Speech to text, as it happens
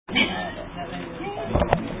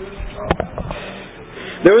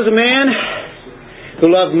There was a man who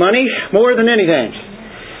loved money more than anything.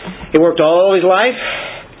 He worked all his life,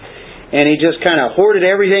 and he just kind of hoarded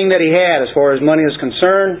everything that he had as far as money is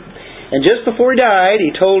concerned. And just before he died,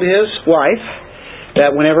 he told his wife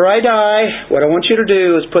that whenever I die, what I want you to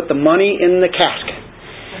do is put the money in the casket.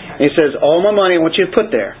 And he says, all my money I want you to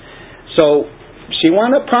put there. So she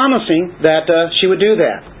wound up promising that she would do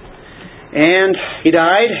that. And he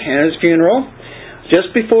died, and at his funeral,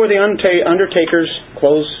 just before the undertakers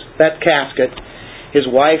closed that casket, his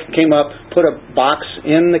wife came up, put a box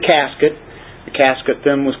in the casket. The casket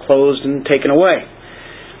then was closed and taken away.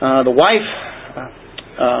 The wife,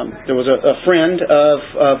 there was a friend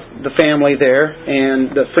of the family there,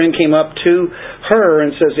 and the friend came up to her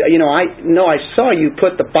and says, I saw you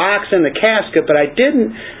put the box in the casket, but I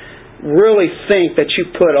didn't really think that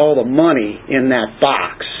you put all the money in that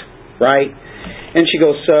box, right? And she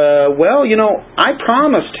goes, I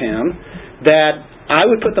promised him that I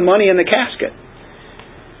would put the money in the casket.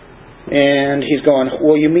 And he's going,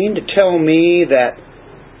 well, you mean to tell me that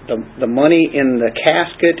the money in the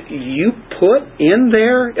casket you put in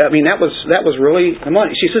there? I mean, that was really the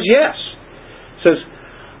money. She says, yes. Says,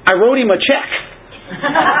 I wrote him a check.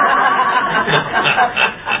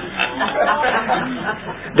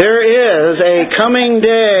 There is a coming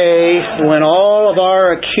day when all of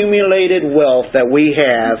our accumulated wealth that we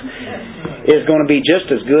have is going to be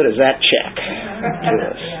just as good as that check to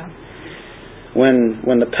us.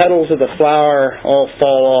 When the petals of the flower all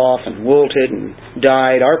fall off and wilted and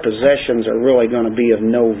died, our possessions are really going to be of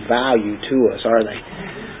no value to us, are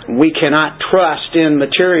they? We cannot trust in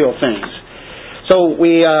material things. So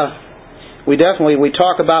we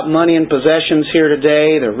talk about money and possessions here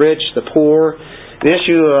today, the rich, the poor. The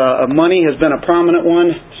issue of money has been a prominent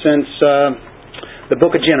one since the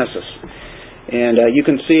book of Genesis. And you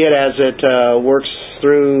can see it as it works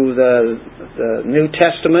through the New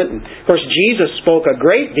Testament. And of course, Jesus spoke a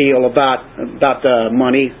great deal about the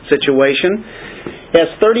money situation. He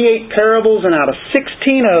has 38 parables, and out of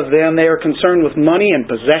 16 of them, they are concerned with money and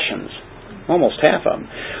possessions. Almost half of them.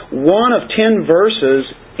 1 of 10 verses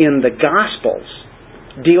in the Gospels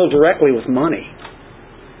deal directly with money.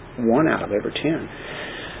 1 out of every 10.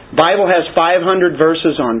 The Bible has 500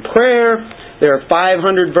 verses on prayer. There are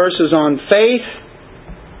 500 verses on faith.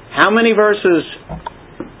 How many verses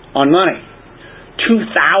on money?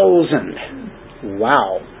 2,000.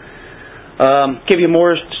 Wow. Give you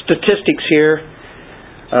more statistics here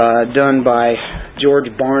done by George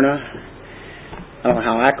Barna. I don't know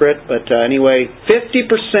how accurate, but anyway,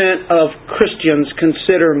 50% of Christians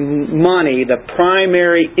consider money the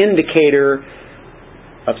primary indicator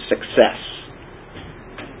of success.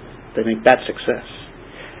 They think that's success.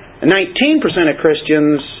 And 19% of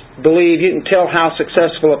Christians believe you can tell how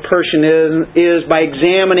successful a person is by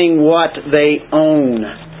examining what they own.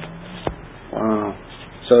 Wow.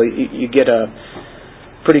 So you get a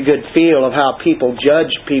pretty good feel of how people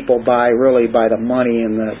judge people by the money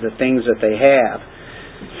and the things that they have.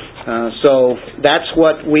 So that's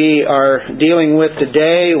what we are dealing with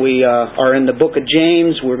today. We are in the book of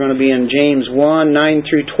James. We're going to be in James 1, 9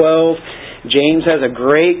 through 12. James has a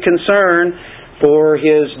great concern for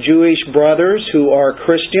his Jewish brothers who are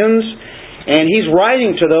Christians. And he's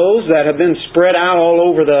writing to those that have been spread out all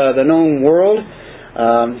over the known world.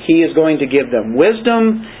 He is going to give them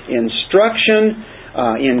wisdom, instruction,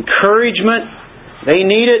 encouragement. They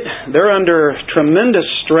need it. They're under tremendous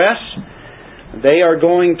stress. They are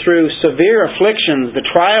going through severe afflictions. The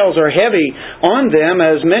trials are heavy on them,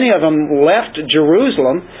 as many of them left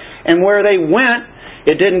Jerusalem, and where they went,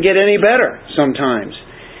 it didn't get any better sometimes.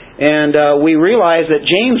 And we realize that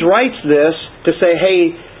James writes this to say,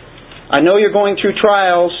 hey, I know you're going through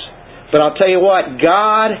trials, but I'll tell you what,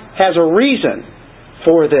 God has a reason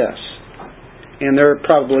for this. And they're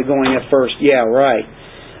probably going at first, yeah, right.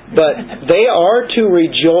 But they are to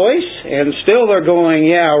rejoice, and still they're going,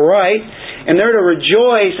 yeah, right. And they're to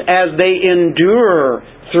rejoice as they endure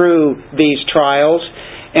through these trials.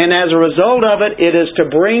 And as a result of it, it is to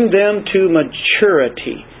bring them to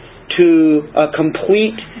maturity, to a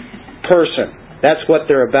complete person. That's what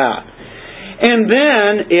they're about. And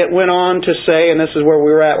then it went on to say, and this is where we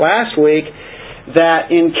were at last week, that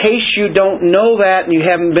in case you don't know that and you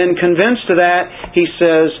haven't been convinced of that, he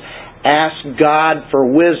says, ask God for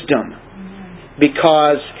wisdom.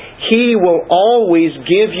 Because He will always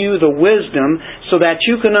give you the wisdom so that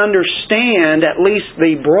you can understand at least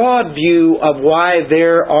the broad view of why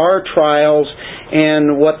there are trials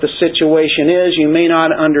and what the situation is. You may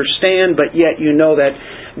not understand, but yet you know that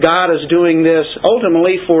God is doing this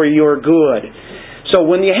ultimately for your good. So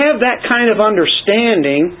when you have that kind of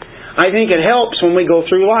understanding, I think it helps when we go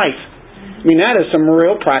through life. I mean, that is some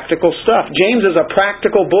real practical stuff. James is a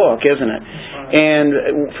practical book, isn't it?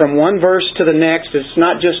 And from one verse to the next, it's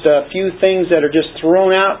not just a few things that are just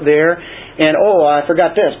thrown out there. And, oh, I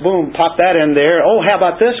forgot this. Boom, pop that in there. Oh, how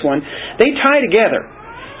about this one? They tie together.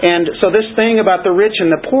 And so this thing about the rich and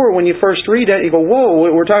the poor, when you first read it, you go, whoa,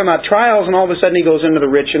 we're talking about trials, and all of a sudden he goes into the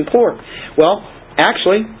rich and poor. Well,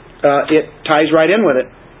 actually, it ties right in with it.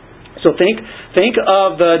 So think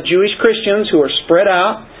of the Jewish Christians who are spread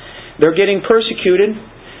out. They're getting persecuted.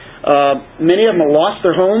 Many of them have lost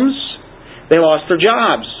their homes. They lost their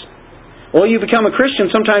jobs. Well, you become a Christian,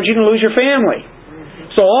 sometimes you can lose your family.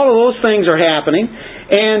 So all of those things are happening.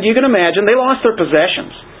 And you can imagine they lost their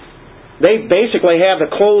possessions. They basically have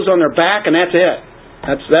the clothes on their back and that's it.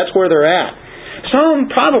 That's where they're at. Some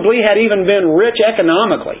probably had even been rich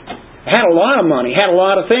economically. Had a lot of money, had a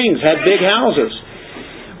lot of things, had big houses.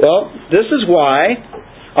 Well, this is why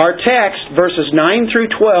our text, verses 9 through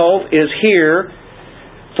 12, is here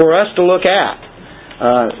for us to look at.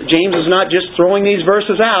 James is not just throwing these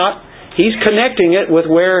verses out. He's connecting it with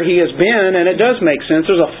where he has been, and it does make sense.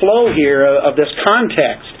 There's a flow here of this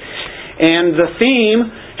context. And the theme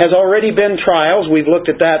has already been trials. We've looked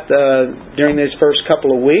at that during these first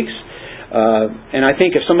couple of weeks. And I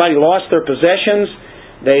think if somebody lost their possessions,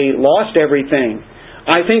 they lost everything.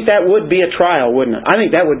 I think that would be a trial, wouldn't it? I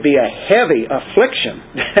think that would be a heavy affliction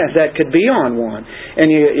that could be on one. And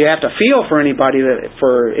you have to feel for anybody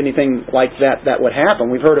for anything like that would happen.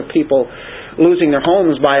 We've heard of people losing their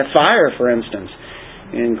homes by a fire, for instance.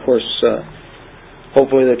 And of course,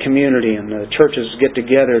 hopefully the community and the churches get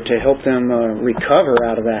together to help them recover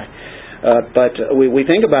out of that. But we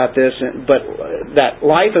think about this, but that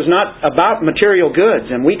life is not about material goods,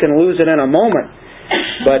 and we can lose it in a moment.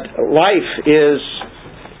 But life is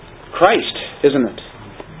Christ, isn't it?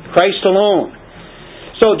 Christ alone.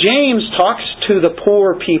 So James talks to the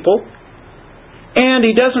poor people, and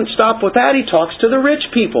he doesn't stop with that. He talks to the rich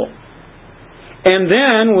people. And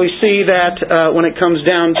then we see that when it comes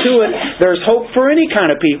down to it, there's hope for any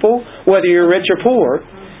kind of people, whether you're rich or poor.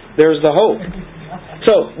 There's the hope.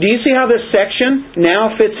 So, do you see how this section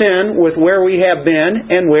now fits in with where we have been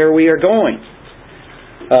and where we are going?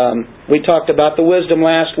 We talked about the wisdom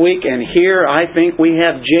last week, and here I think we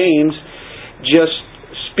have James just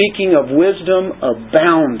speaking of wisdom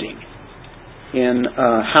abounding in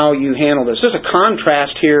how you handle this. There's a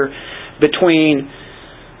contrast here between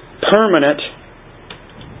permanent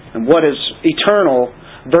and what is eternal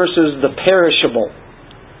versus the perishable,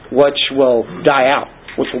 which will die out,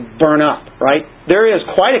 which will burn up, right? There is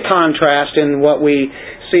quite a contrast in what we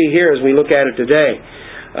see here as we look at it today.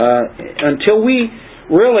 Until we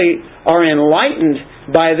really are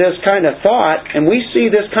enlightened by this kind of thought, and we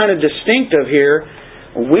see this kind of distinctive here,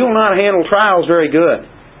 we will not handle trials very good.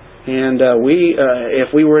 And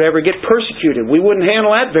if we were to ever get persecuted, we wouldn't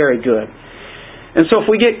handle that very good. And so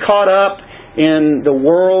if we get caught up in the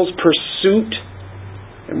world's pursuit,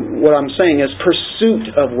 what I'm saying is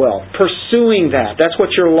pursuit of wealth, pursuing that. That's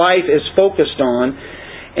what your life is focused on,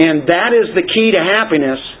 and that is the key to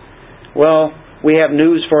happiness. Well, we have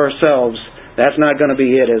news for ourselves. That's not going to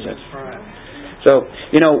be it, is it? So,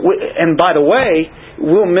 and by the way,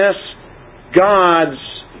 we'll miss God's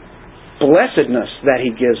blessedness that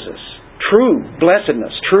He gives us. True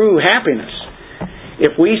blessedness, true happiness.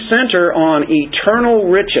 If we center on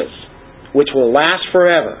eternal riches, which will last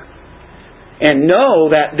forever, and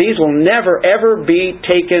know that these will never ever be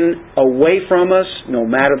taken away from us, no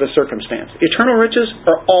matter the circumstance. Eternal riches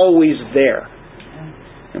are always there.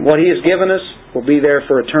 And what He has given us will be there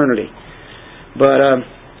for eternity. But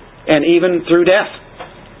and even through death,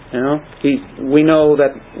 we know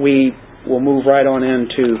that we will move right on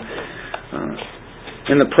into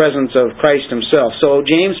in the presence of Christ Himself. So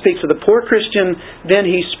James speaks of the poor Christian, then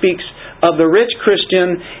he speaks of the rich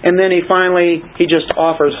Christian, and then he just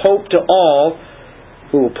offers hope to all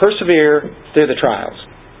who will persevere through the trials.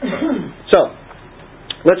 So,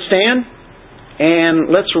 let's stand and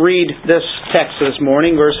let's read this text this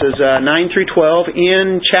morning, verses 9 through 12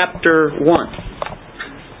 in chapter 1.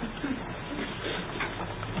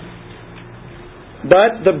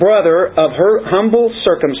 But the brother of her humble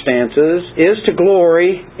circumstances is to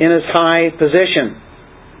glory in his high position,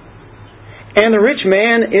 and the rich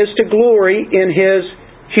man is to glory in his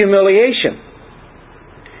humiliation,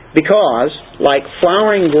 because, like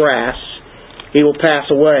flowering grass, he will pass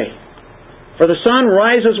away. For the sun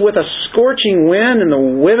rises with a scorching wind,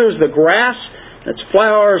 and withers the grass, and its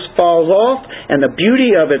flowers falls off, and the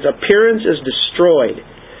beauty of its appearance is destroyed.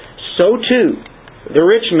 So too, the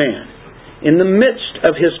rich man, in the midst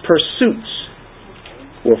of his pursuits,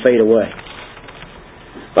 will fade away.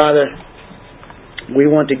 Father, We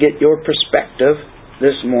want to get your perspective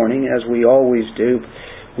this morning, as we always do.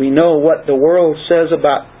 We know what the world says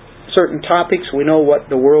about certain topics. We know what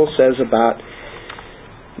the world says about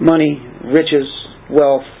money, riches,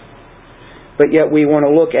 wealth. But yet we want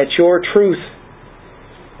to look at your truth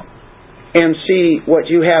and see what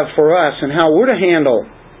you have for us and how we're to handle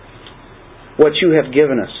what you have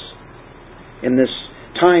given us in this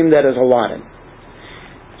time that is allotted.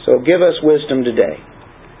 So give us wisdom today.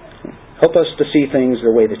 Help us to see things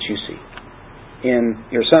the way that you see. In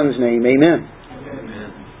your Son's name, amen. Amen.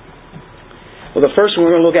 Well, the first one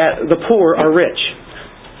we're going to look at, the poor are rich.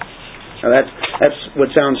 Now that's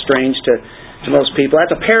what sounds strange to most people.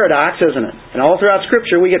 That's a paradox, isn't it? And all throughout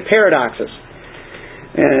Scripture we get paradoxes.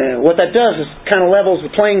 What that does is kind of levels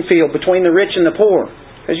the playing field between the rich and the poor.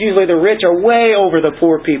 Because usually the rich are way over the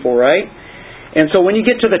poor people, right? And so when you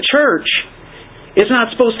get to the church, it's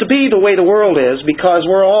not supposed to be the way the world is, because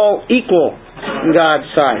we're all equal in God's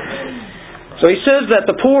sight. So He says that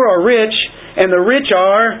the poor are rich and the rich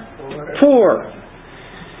are poor.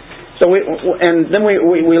 So then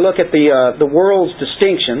we look at the world's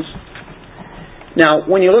distinctions. Now,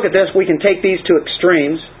 when you look at this, we can take these two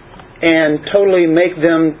extremes and totally make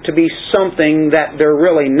them to be something that they're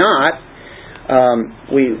really not.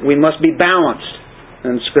 We must be balanced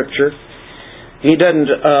in Scripture. He doesn't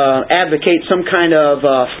advocate some kind of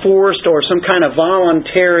forced or some kind of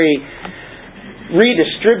voluntary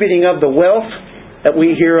redistributing of the wealth that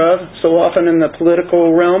we hear of so often in the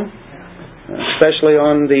political realm, especially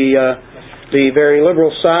on the very liberal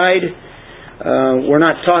side. We're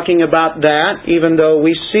not talking about that, even though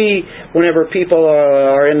we see whenever people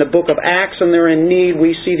are in the book of Acts and they're in need,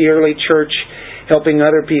 we see the early church helping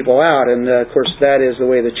other people out. And of course that is the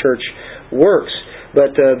way the church works.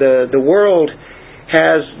 But the world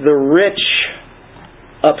has the rich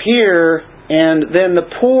up here, and then the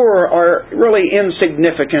poor are really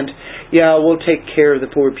insignificant. Yeah, we'll take care of the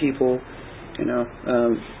poor people,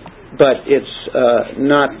 but it's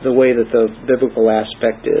not the way that the biblical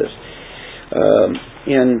aspect is.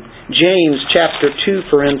 In James chapter 2,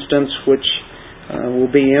 for instance, which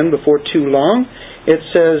we'll be in before too long, it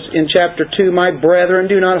says in chapter 2, "My brethren,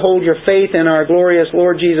 do not hold your faith in our glorious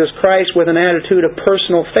Lord Jesus Christ with an attitude of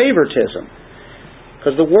personal favoritism."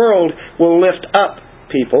 Because the world will lift up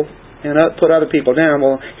people and put other people down.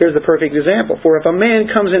 Well, here's the perfect example. "For if a man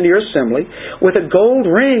comes into your assembly with a gold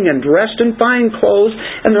ring and dressed in fine clothes,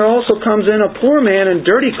 and there also comes in a poor man in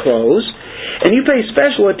dirty clothes, and you pay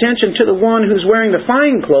special attention to the one who's wearing the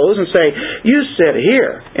fine clothes and say, 'You sit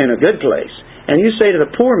here in a good place,' and you say to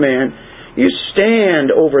the poor man, 'You stand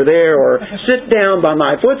over there,' or 'Sit down by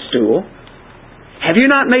my footstool,' have you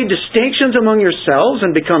not made distinctions among yourselves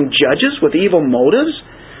and become judges with evil motives?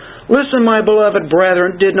 Listen, my beloved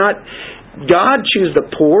brethren, did not God choose the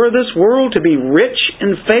poor of this world to be rich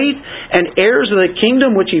in faith and heirs of the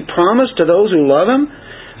kingdom which He promised to those who love Him?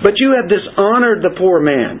 But you have dishonored the poor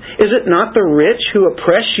man. Is it not the rich who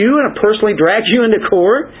oppress you and personally drag you into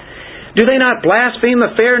court? Do they not blaspheme the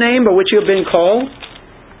fair name by which you have been called?"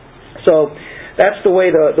 So that's the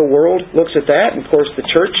way the world looks at that. And of course the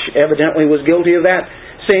church evidently was guilty of that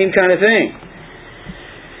same kind of thing.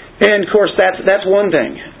 And of course that's one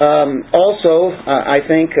thing. Also, I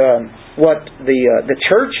think what the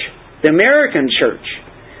church, the American church,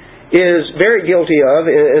 is very guilty of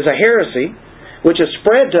is a heresy, which is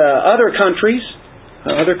spread to other countries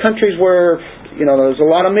where there's a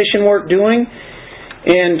lot of mission work doing.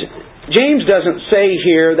 And James doesn't say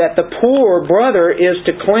here that the poor brother is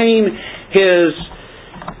to claim his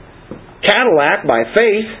Cadillac by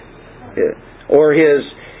faith, or his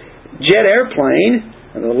jet airplane,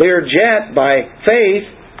 the Learjet by faith.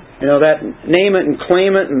 That name it and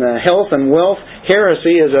claim it and the health and wealth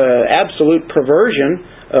heresy is an absolute perversion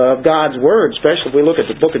of God's Word, especially if we look at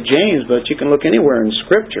the book of James, but you can look anywhere in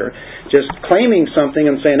Scripture, just claiming something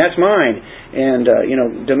and saying, "That's mine," and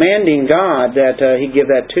demanding God that He give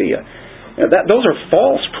that to you. Those are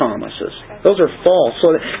false promises. Those are false.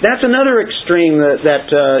 So that's another extreme that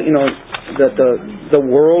the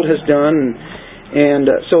world has done, and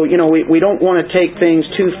so we don't want to take things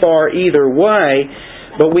too far either way.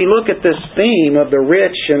 But we look at this theme of the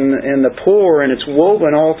rich and the poor, and it's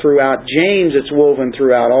woven all throughout James. It's woven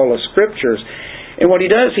throughout all the Scriptures. And what he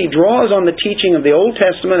does, he draws on the teaching of the Old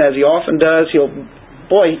Testament, as he often does.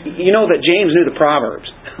 That James knew the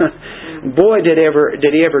Proverbs. Boy, did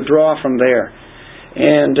he ever draw from there.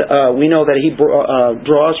 And we know that he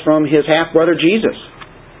draws from his half-brother Jesus,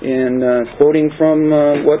 in quoting from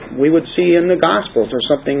what we would see in the Gospels or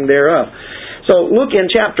something thereof. So look in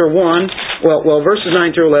chapter 1, verses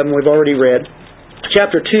 9 through 11 we've already read.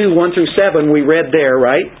 Chapter 2, 1 through 7 we read there,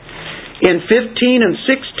 right? In 15 and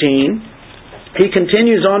 16, he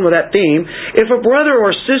continues on with that theme. If a brother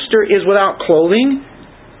or sister is without clothing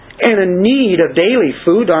and in need of daily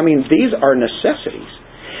food, these are necessities.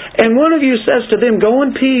 And one of you says to them, go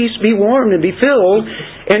in peace, be warmed and be filled,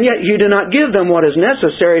 and yet you do not give them what is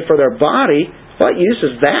necessary for their body, what use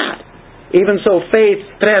is that? Even so, faith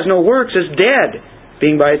that has no works is dead,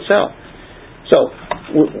 being by itself. So,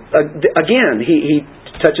 again, he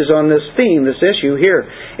touches on this theme, this issue here.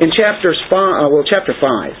 In chapter 5,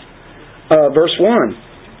 verse 1,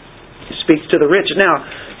 he speaks to the rich. Now,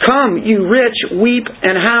 come, you rich, weep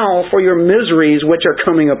and howl for your miseries which are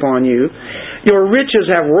coming upon you. Your riches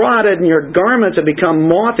have rotted, and your garments have become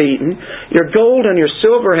moth-eaten. Your gold and your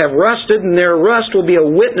silver have rusted, and their rust will be a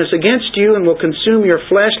witness against you and will consume your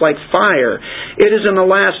flesh like fire. It is in the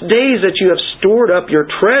last days that you have stored up your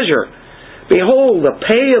treasure. Behold, the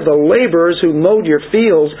pay of the laborers who mowed your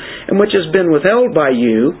fields, and which has been withheld by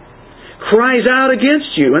you, cries out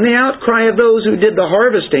against you, and the outcry of those who did the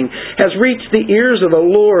harvesting has reached the ears of the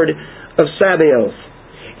Lord of Sabaoth.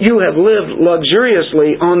 You have lived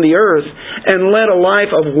luxuriously on the earth and led a life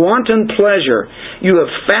of wanton pleasure. You have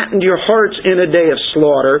fattened your hearts in a day of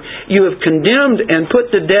slaughter. You have condemned and put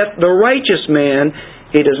to death the righteous man.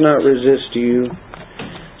 He does not resist you.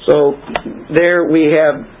 So there we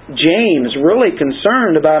have James really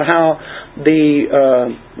concerned about how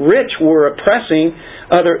the rich were oppressing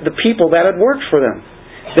the people that had worked for them.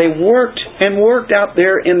 They worked and worked out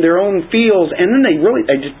there in their own fields, and then they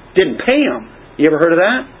just didn't pay them. You ever heard of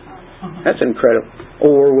that? That's incredible.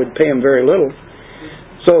 Or would pay them very little.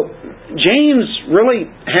 So James really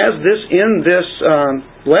has this in this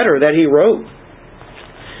letter that he wrote.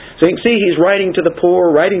 So you can see he's writing to the poor,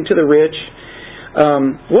 writing to the rich.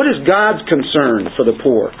 What is God's concern for the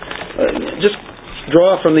poor? Just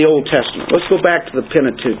draw from the Old Testament. Let's go back to the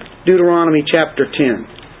Pentateuch. Deuteronomy chapter 10.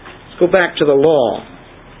 Let's go back to the law.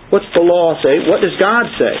 What's the law say? What does God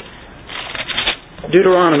say?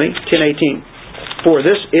 Deuteronomy 10:18. For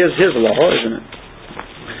this is His law, isn't it?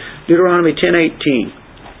 Deuteronomy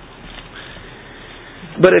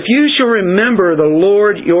 10:18. But if you shall remember the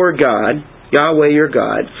Lord your God, Yahweh your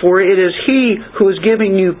God, for it is He who is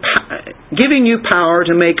giving you power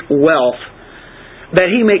to make wealth, that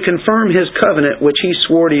He may confirm His covenant which He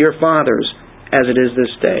swore to your fathers, as it is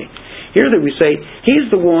this day. Here that we say,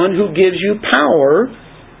 He's the one who gives you power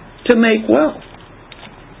to make wealth.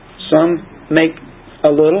 Some make a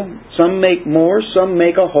little, some make more, some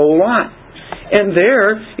make a whole lot. And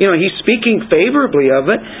there, He's speaking favorably of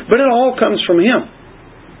it, but it all comes from Him.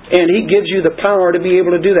 And He gives you the power to be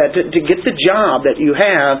able to do that, to get the job that you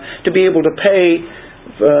have, to be able to pay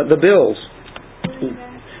the bills.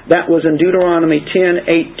 That was in Deuteronomy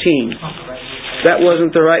 10:18. That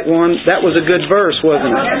wasn't the right one. That was a good verse,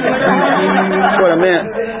 wasn't it? That's what I meant.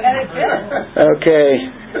 Okay.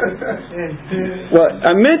 Well,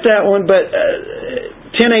 I meant that one, but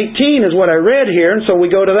 10:18 is what I read here, and so we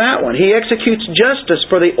go to that one. He executes justice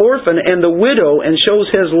for the orphan and the widow and shows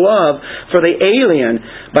His love for the alien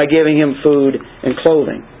by giving him food and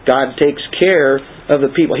clothing. God takes care of the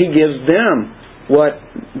people. He gives them what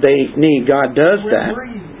they need. God does that.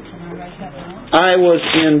 I was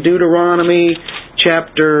in Deuteronomy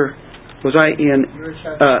chapter, was I in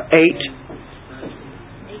 8?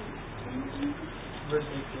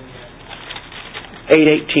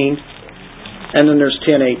 8:18. And then there's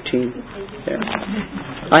 10:18. Yeah.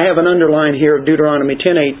 I have an underline here of Deuteronomy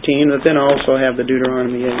 10:18, but then I also have the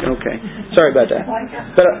Deuteronomy 8. Okay. Sorry about that.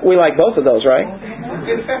 But we like both of those, right?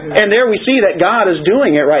 And there we see that God is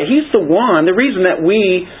doing it right. He's the one. The reason that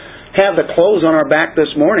we have the clothes on our back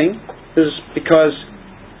this morning is because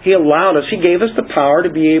He allowed us, He gave us the power to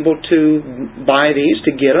be able to buy these,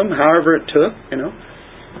 to get them, however it took, and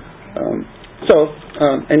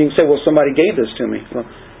you can say, well, somebody gave this to me. Well,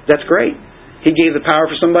 that's great. He gave the power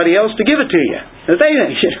for somebody else to give it to you.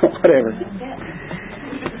 Whatever.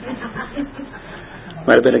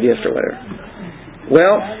 Might have been a gift or whatever.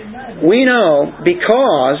 Well, we know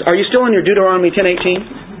because... Are you still in your Deuteronomy 10:18?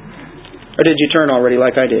 Or did you turn already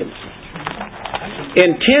like I did?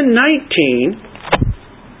 In 10:19,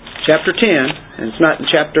 chapter 10, and it's not in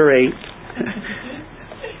chapter 8,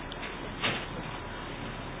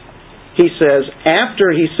 he says,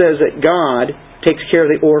 after he says that God takes care of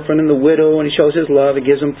the orphan and the widow, and He shows His love, He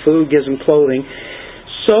gives them food, gives them clothing,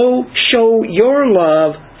 so show your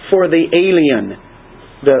love for the alien,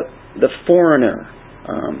 the foreigner,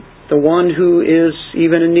 the one who is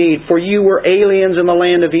even in need. For you were aliens in the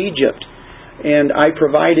land of Egypt, and I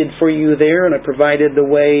provided for you there, and I provided the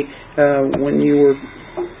way when you were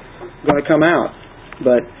going to come out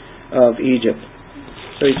of Egypt.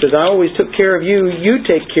 So He says, I always took care of you. You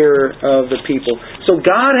take care of the people. So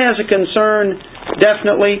God has a concern,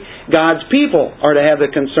 definitely. God's people are to have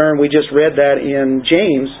the concern. We just read that in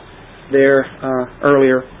James there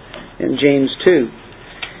earlier in James 2.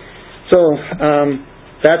 So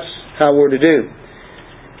that's how we're to do.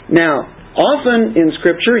 Now, often in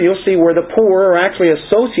Scripture you'll see where the poor are actually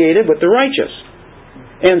associated with the righteous.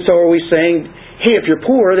 And so are we saying, hey, if you're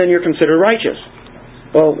poor, then you're considered righteous?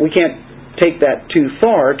 Well, we can't take that too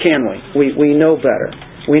far, can we? We know better.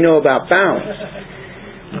 We know about balance.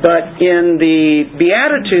 But in the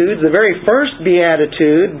Beatitudes, the very first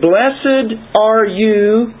Beatitude, blessed are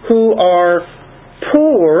you who are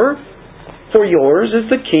poor, for yours is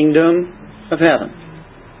the kingdom of heaven.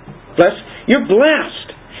 You're blessed.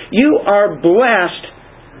 You are blessed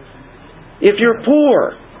if you're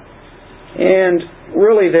poor. And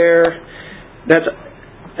really that's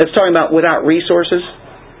talking about without resources.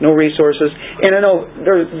 No resources. And I know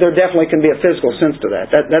there definitely can be a physical sense to that.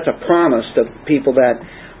 That's a promise to people that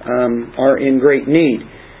are in great need.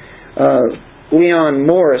 Leon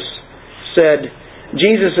Morris said,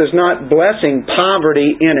 Jesus is not blessing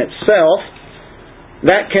poverty in itself.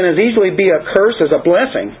 That can as easily be a curse as a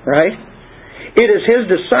blessing, right? It is His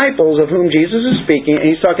disciples of whom Jesus is speaking, and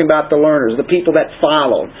He's talking about the learners, the people that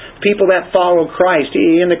followed Christ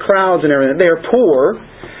in the crowds and everything. They're poor.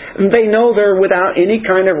 They know they're without any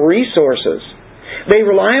kind of resources. They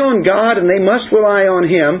rely on God, and they must rely on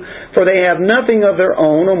Him, for they have nothing of their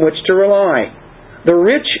own on which to rely. The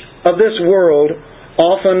rich of this world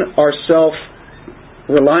often are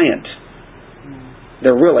self-reliant.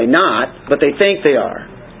 They're really not, but they think they are.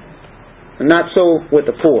 And not so with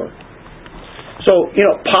the poor. So,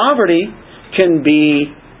 poverty can be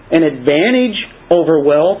an advantage over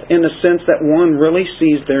wealth in the sense that one really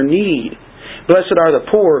sees their need. Blessed are the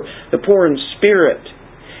poor in spirit.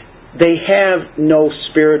 They have no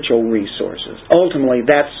spiritual resources. Ultimately,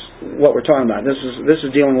 that's what we're talking about. This is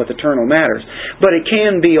dealing with eternal matters. But it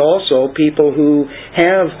can be also people who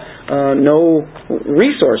have no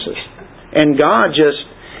resources. And God just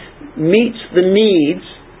meets the needs,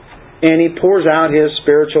 and He pours out His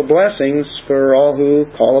spiritual blessings for all who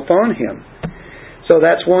call upon Him. So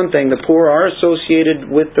that's one thing. The poor are associated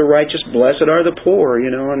with the righteous. Blessed are the poor,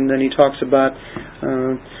 and then he talks about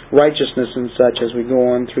righteousness and such as we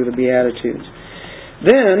go on through the Beatitudes.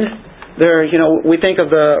 Then, we think of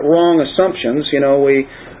the wrong assumptions. We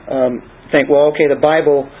think, the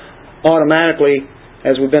Bible automatically,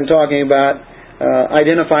 as we've been talking about,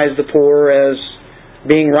 identifies the poor as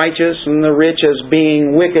being righteous and the rich as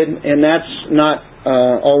being wicked, and that's not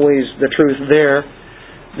always the truth there.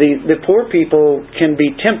 The poor people can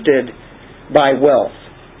be tempted by wealth,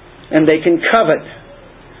 and they can covet.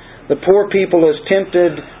 The poor people is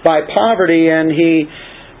tempted by poverty, and he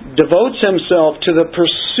devotes himself to the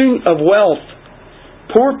pursuit of wealth.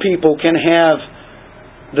 Poor people can have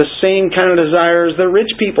the same kind of desires the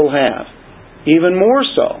rich people have, even more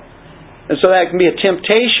so. And so that can be a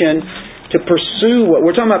temptation to pursue what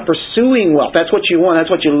we're talking about. Pursuing wealth. That's what you want. That's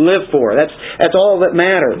what you live for. That's all that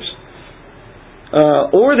matters.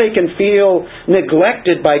 Or they can feel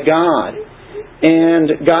neglected by God,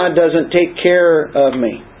 and God doesn't take care of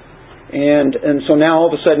me. And so now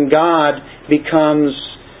all of a sudden God becomes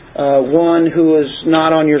one who is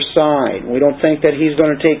not on your side. We don't think that He's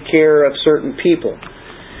going to take care of certain people.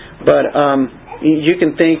 But you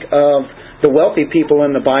can think of the wealthy people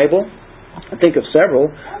in the Bible. I think of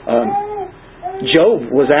several.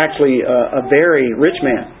 Job was actually a very rich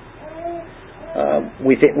man.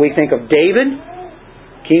 We think of David.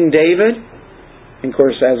 King David, and of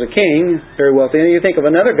course as a king, very wealthy. And you think of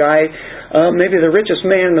another guy, maybe the richest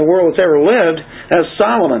man in the world that's ever lived, as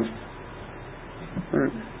Solomon.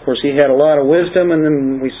 Of course he had a lot of wisdom, and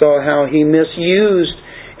then we saw how he misused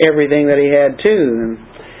everything that he had too. And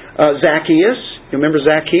Zacchaeus, you remember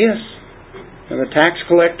Zacchaeus? The tax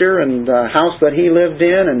collector, and the house that he lived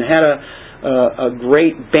in, and had a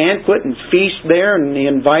great banquet and feast there, and he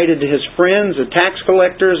invited his friends, the tax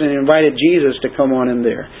collectors, and he invited Jesus to come on in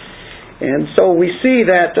there. And so we see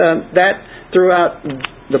that throughout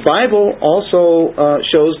the Bible also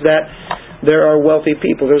shows that there are wealthy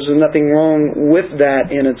people. There's nothing wrong with that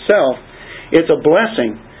in itself. It's a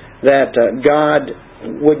blessing that God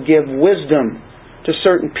would give wisdom to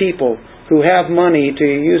certain people who have money to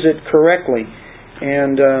use it correctly.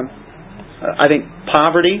 And I think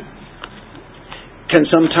poverty can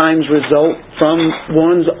sometimes result from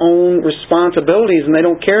one's own responsibilities, and they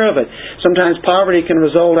don't care of it. Sometimes poverty can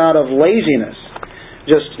result out of laziness,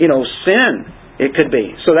 just sin. It could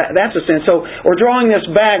be. So that's a sin. So we're drawing this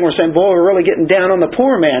back, and we're saying, boy, we're really getting down on the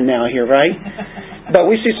poor man now here, right? But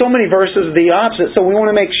we see so many verses the opposite, so we want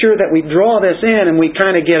to make sure that we draw this in and we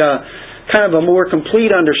kind of get a more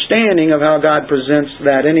complete understanding of how God presents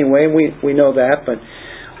that anyway. We know that, but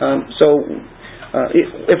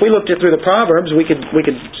if we looked through the Proverbs, we could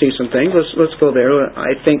see some things. Let's go there.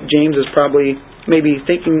 I think James is probably maybe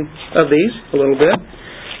thinking of these a little bit.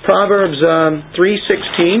 Proverbs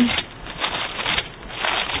 3:16.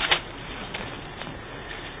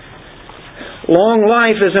 Long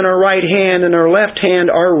life is in her right hand, and her left hand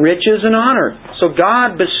are riches and honor. So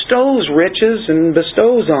God bestows riches and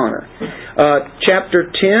bestows honor. Chapter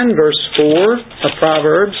 10, verse 4 of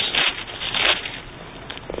Proverbs.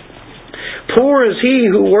 Poor is he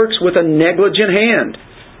who works with a negligent hand,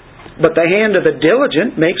 but the hand of the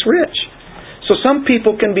diligent makes rich. So some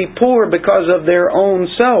people can be poor because of their own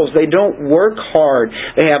selves. They don't work hard.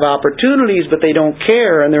 They have opportunities, but they don't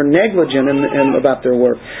care, and they're negligent about their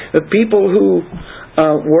work. The people who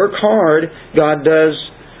work hard, God does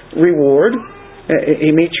reward.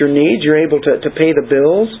 He meets your needs. You're able to pay the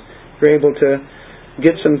bills. You're able to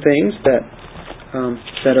get some things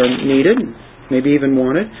that are needed, maybe even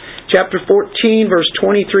wanted. Chapter 14, verse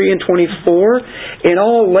 23 and 24. In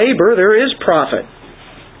all labor there is profit,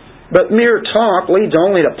 but mere talk leads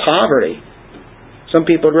only to poverty. Some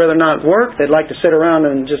people would rather not work. They'd like to sit around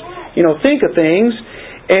and just, think of things.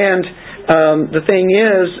 And the thing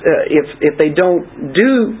is, if they don't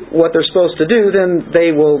do what they're supposed to do, then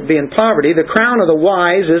they will be in poverty. The crown of the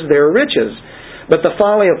wise is their riches, but the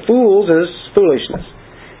folly of fools is foolishness.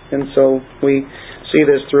 And so we see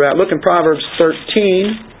this throughout. Look in Proverbs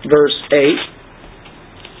 13, verse 8.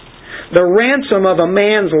 The ransom of a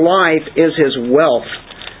man's life is his wealth,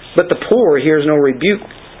 but the poor hears no rebuke.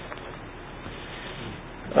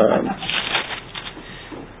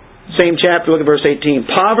 Same chapter, look at verse 18.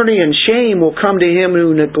 Poverty and shame will come to him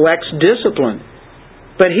who neglects discipline,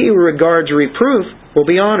 but he who regards reproof will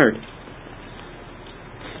be honored.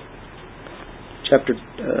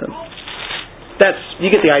 You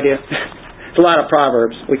get the idea. It's a lot of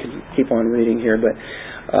Proverbs. We can keep on reading here, but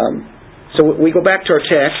so we go back to our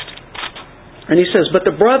text. And he says, but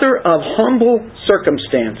the brother of humble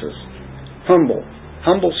circumstances.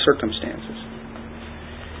 Humble circumstances.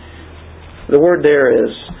 The word there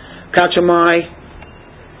is kachomai,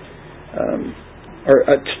 or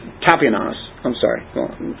tapionos. I'm sorry,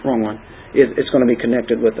 wrong one. It's going to be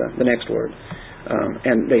connected with the next word.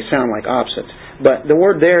 And they sound like opposites. But the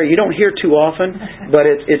word there, you don't hear too often, but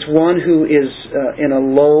it's one who is in a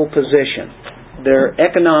low position. They're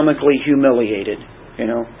economically humiliated.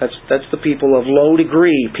 That's the people of low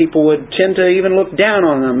degree. People would tend to even look down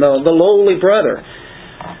on them, the lowly brother.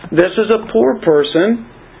 This is a poor person,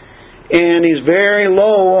 and he's very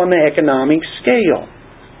low on the economic scale.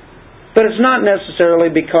 But it's not necessarily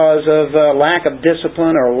because of lack of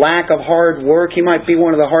discipline or lack of hard work. He might be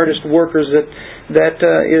one of the hardest workers that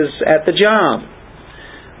is at the job.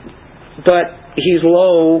 But he's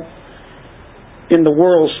low in the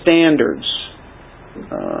world's standards.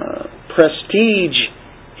 Prestige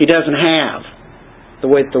he doesn't have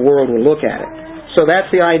the way that the world will look at it. So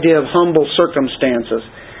that's the idea of humble circumstances.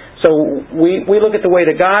 So we look at the way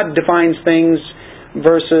that God defines things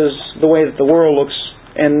versus the way that the world looks,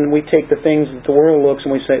 and we take the things that the world looks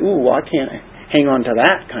and we say, "Ooh, well, I can't hang on to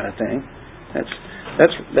that kind of thing."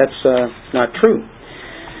 That's not true.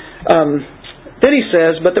 Then he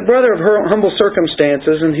says, "But the brother of humble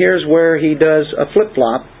circumstances," and here's where he does a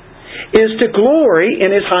flip-flop, "is to glory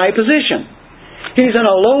in his high position." He's in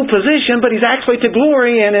a low position, but he's actually to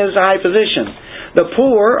glory in his high position. The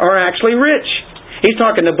poor are actually rich. He's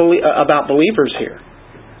talking about believers here.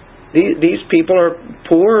 These people are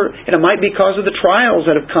poor, and it might be because of the trials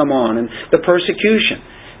that have come on and the persecution.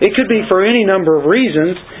 It could be for any number of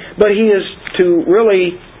reasons, but he is to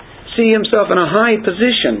really see himself in a high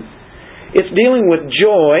position. It's dealing with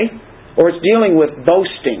joy, or it's dealing with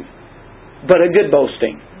boasting, but a good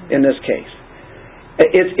boasting in this case.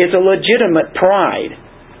 It's a legitimate pride.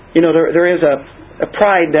 There is a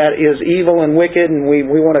pride that is evil and wicked, and we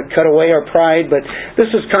want to cut away our pride, but this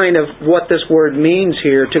is kind of what this word means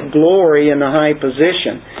here, to glory in the high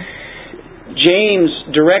position. James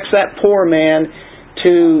directs that poor man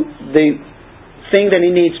to the thing that he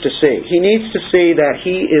needs to see. He needs to see that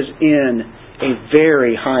he is in a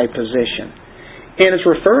very high position. And it's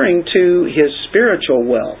referring to his spiritual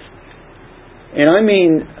wealth. And I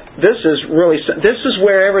mean, this is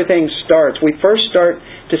where everything starts. We first start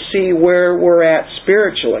to see where we're at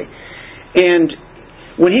spiritually. And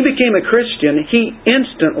when he became a Christian, he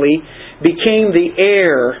instantly became the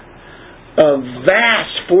heir of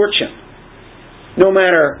vast fortune. No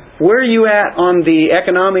matter where you at on the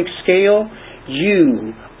economic scale,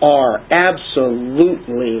 you are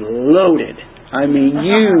absolutely loaded. I mean,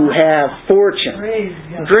 you have fortune,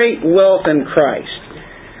 great wealth in Christ.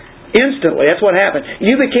 Instantly, that's what happened.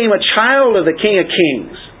 You became a child of the King of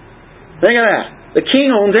Kings. Think of that. The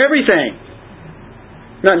King owns everything.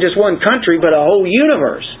 Not just one country, but a whole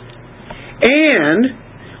universe.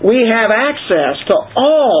 And we have access to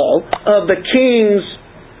all of the King's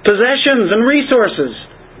possessions and resources.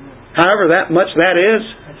 However much that is,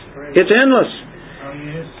 it's endless.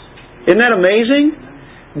 Isn't that amazing?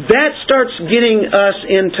 That starts getting us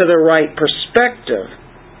into the right perspective.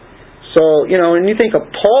 So, when you think of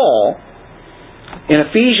Paul, in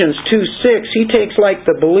Ephesians 2:6, he takes like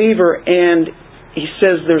the believer and he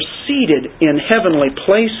says they're seated in heavenly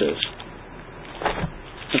places.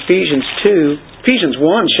 Ephesians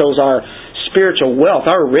 1 shows our spiritual wealth,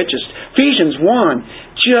 our riches. Ephesians 1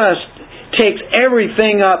 just takes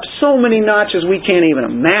everything up so many notches we can't even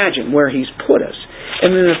imagine where He's put us.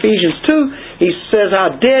 And in Ephesians 2, he says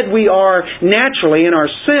how dead we are naturally in our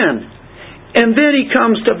sin. And then he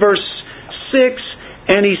comes to verse 6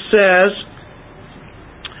 and he says,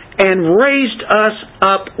 and raised us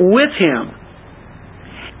up with Him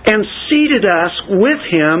and seated us with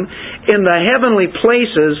Him in the heavenly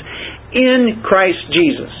places in Christ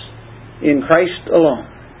Jesus. In Christ alone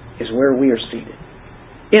is where we are seated.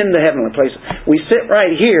 In the heavenly places. We sit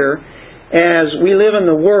right here as we live in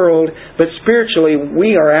the world, but spiritually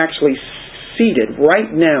we are actually seated right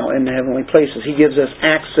now in the heavenly places. He gives us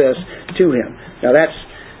access to Him. Now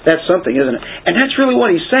that's something, isn't it? And that's really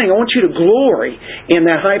what He's saying. I want you to glory in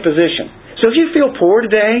that high position. So if you feel poor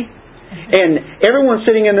today, and everyone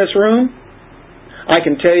sitting in this room, I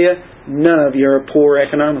can tell you, none of you are poor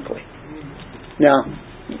economically. Now,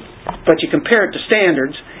 but you compare it to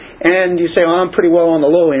standards, and you say, I'm pretty well on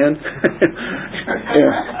the low end.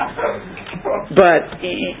 But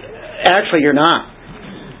actually you're not.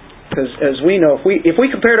 Because as we know, if we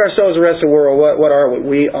compared ourselves to the rest of the world, what are we?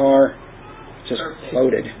 We are just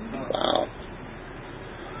loaded. Wow.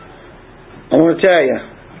 I want to tell you,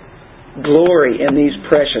 glory in these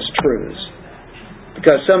precious truths.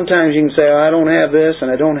 Because sometimes you can say, I don't have this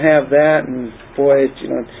and I don't have that, and boy,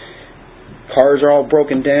 cars are all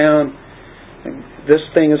broken down. And this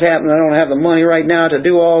thing has happened. I don't have the money right now to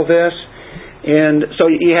do all this. And so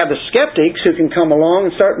you have the skeptics who can come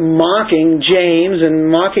along and start mocking James and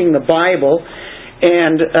mocking the Bible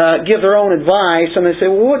and give their own advice. And they say,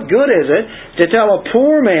 well, what good is it to tell a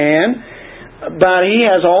poor man about he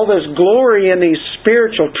has all this glory in these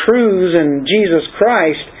spiritual truths in Jesus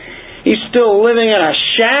Christ? He's still living in a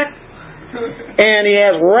shack and he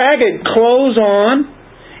has ragged clothes on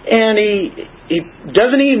and he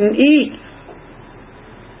doesn't even eat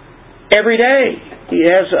every day. He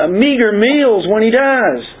has meager meals when he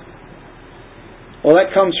does. Well,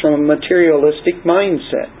 that comes from a materialistic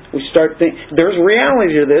mindset. We start there's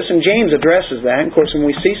reality to this, and James addresses that. And of course, when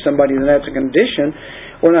we see somebody that's a condition,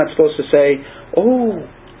 we're not supposed to say, "Oh,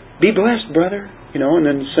 be blessed, brother," and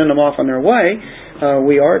then send them off on their way.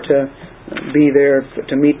 We are to be there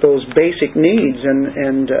to meet those basic needs,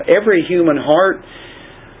 and every human heart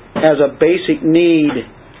has a basic need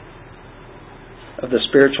of the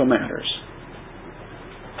spiritual matters.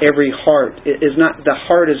 Every heart is not. The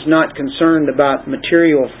heart is not concerned about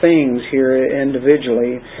material things here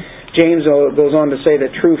individually. James goes on to say that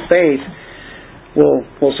true faith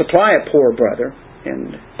will supply a poor brother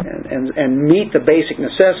and meet the basic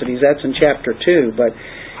necessities. That's in chapter 2. But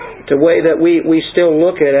the way that we still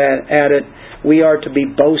look at it, we are to be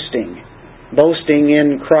boasting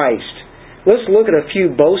in Christ. Let's look at a few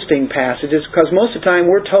boasting passages, because most of the time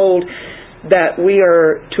we're told that we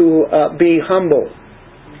are to be humble.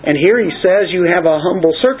 And here he says you have a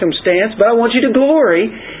humble circumstance, but I want you to glory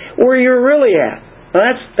where you're really at. Well,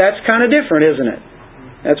 that's kind of different, isn't it?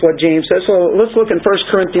 That's what James says. So let's look in 1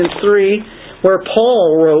 Corinthians 3, where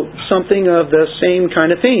Paul wrote something of the same kind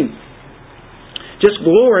of theme. Just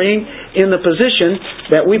glorying in the position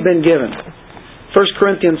that we've been given. 1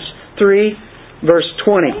 Corinthians 3, verse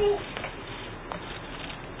 20.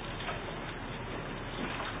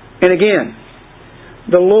 And again,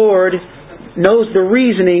 the Lord knows the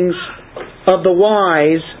reasonings of the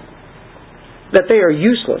wise, that they are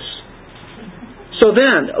useless. So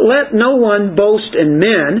then, let no one boast in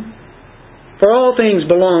men, for all things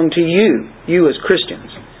belong to you as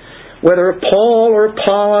Christians. Whether Paul or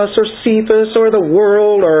Apollos or Cephas or the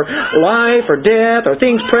world or life or death or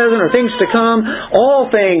things present or things to come,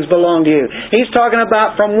 all things belong to you. He's talking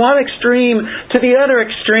about from one extreme to the other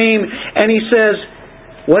extreme, and he says,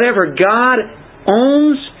 whatever God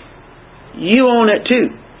owns, you own it too.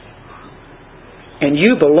 And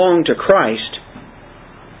you belong to Christ.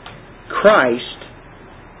 Christ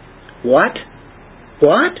What?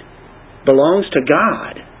 What? Belongs to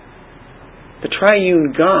God. The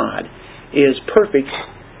triune God is perfect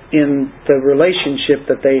in the relationship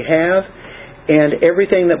that they have, and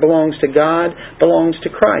everything that belongs to God belongs to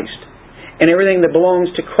Christ. And everything that belongs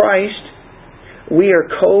to Christ, we are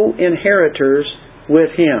co-inheritors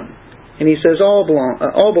with Him. And He says all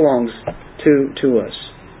belongs to us.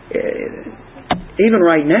 Even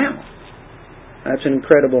right now. That's an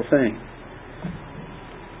incredible thing.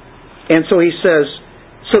 And so He says,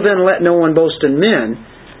 so then let no one boast in men.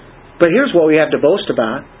 But here's what we have to boast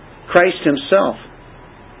about. Christ Himself.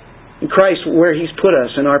 And Christ, where He's put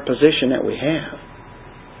us in our position that we have.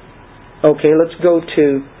 Okay, let's go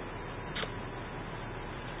to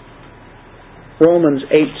Romans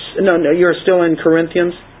 8. No, you're still in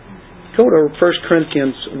Corinthians? Go to 1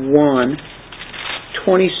 Corinthians 1,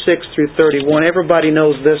 26 through 31. Everybody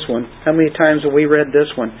knows this one. How many times have we read this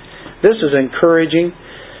one? This is encouraging.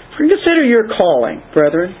 Consider your calling,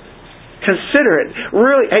 brethren. Consider it.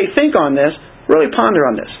 Really, hey, think on this. Really ponder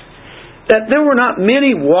on this. That there were not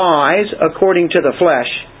many wise according to the flesh.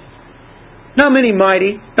 Not many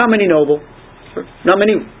mighty. Not many noble. Not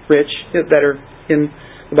many rich that are in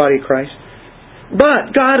the body of Christ.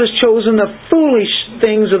 But God has chosen the foolish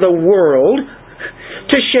things of the world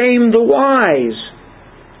to shame the wise.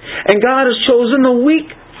 And God has chosen the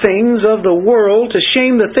weak things of the world to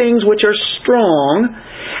shame the things which are strong,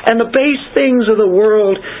 and the base things of the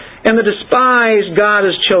world and the despised God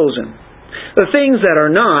has chosen, the things that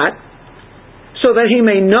are not, so that He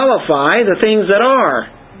may nullify the things that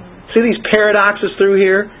are. See these paradoxes through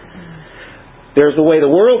here? There's the way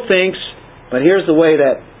the world thinks, but here's the way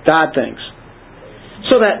that God thinks.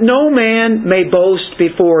 So that no man may boast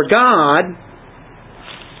before God,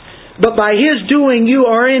 but by His doing you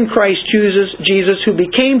are in Christ Jesus, who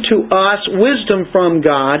became to us wisdom from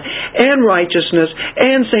God, and righteousness,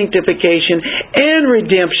 and sanctification, and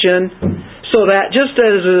redemption, so that, just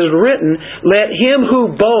as it is written, let him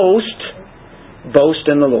who boast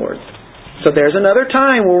in the Lord. So there's another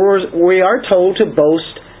time where we are told to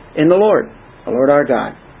boast in the Lord our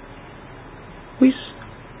God.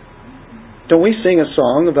 Don't we sing a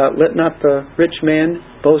song about let not the rich man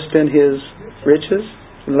boast in his riches?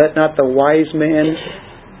 And let not the wise man...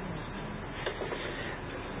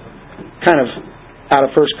 Kind of out of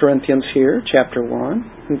 1 Corinthians here, chapter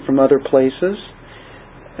 1, and from other places.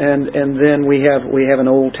 And then we have an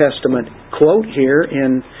Old Testament quote here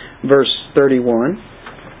in verse 31.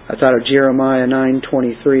 That's out of Jeremiah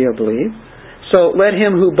 9:23, I believe. So let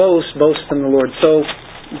him who boasts, boast in the Lord. So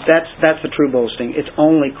that's the true boasting. It's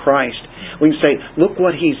only Christ. We can say, look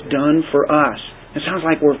what He's done for us. It sounds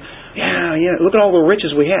like we're, look at all the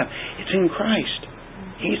riches we have. It's in Christ.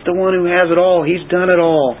 He's the one who has it all. He's done it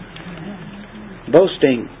all.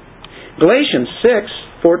 Boasting. Galatians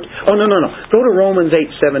 6, 14. Oh, no. Go to Romans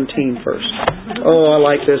 8:17 first. Oh, I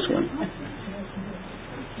like this one.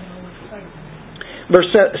 Verse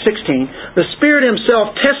 16. The Spirit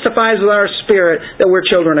Himself testifies with our spirit that we're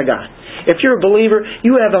children of God. If you're a believer,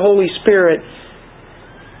 you have the Holy Spirit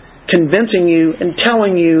convincing you and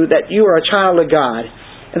telling you that you are a child of God.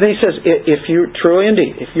 And then He says, if you're truly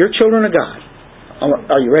indeed, if you're children of God,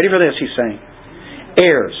 are you ready for this? He's saying,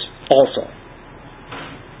 heirs also.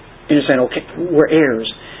 And you're saying, okay, we're heirs.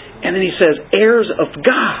 And then He says, heirs of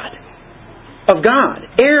God. Of God.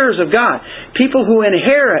 Heirs of God. People who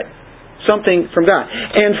inherit something from God.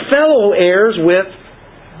 And fellow heirs with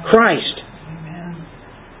Christ.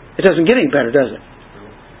 It doesn't get any better, does it?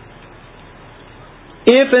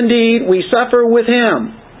 If indeed we suffer with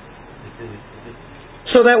Him,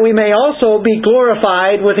 so that we may also be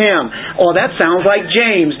glorified with Him. Oh, that sounds like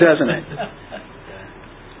James, doesn't it?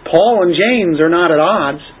 Paul and James are not at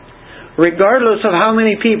odds. Regardless of how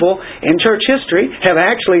many people in church history have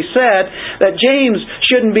actually said that James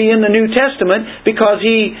shouldn't be in the New Testament because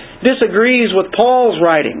he disagrees with Paul's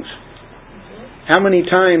writings. How many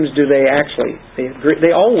times do they actually? They agree.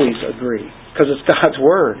 They always agree because it's God's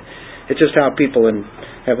Word. It's just how people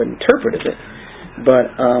have interpreted it.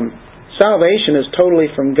 But salvation is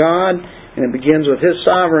totally from God, and it begins with His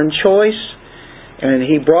sovereign choice. And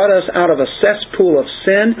He brought us out of a cesspool of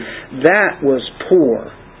sin. That was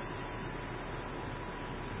poor.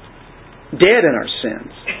 Dead in our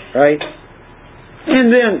sins, right? And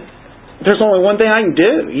then there's only one thing I can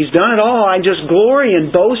do. He's done it all. I just glory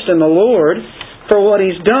and boast in the Lord for what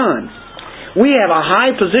He's done. We have a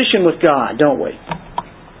high position with God, don't we?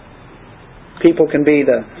 People can be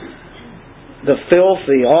the filth,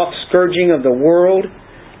 the off-scourging of the world,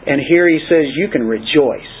 and here He says you can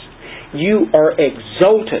rejoice. You are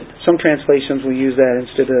exalted. Some translations will use that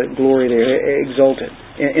instead of glory there, exalted,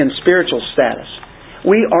 in spiritual status.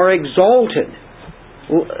 we are exalted.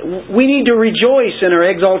 We need to rejoice in our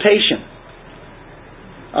exaltation.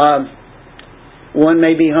 One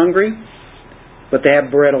may be hungry, but they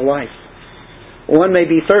have bread of life. One may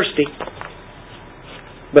be thirsty,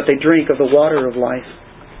 but they drink of the water of life.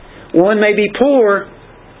 One may be poor,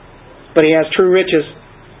 but he has true riches.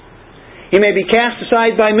 He may be cast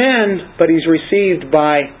aside by men, but he's received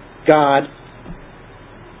by God.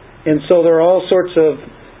 And so there are all sorts of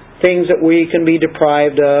things that we can be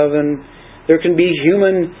deprived of, and there can be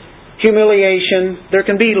human humiliation, there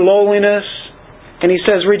can be lowliness, and he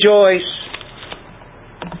says, rejoice.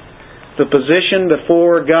 The position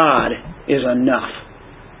before God is enough.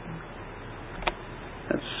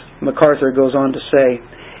 MacArthur goes on to say,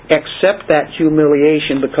 accept that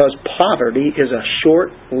humiliation because poverty is a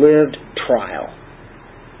short-lived trial.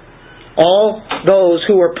 All those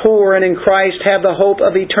who are poor and in Christ have the hope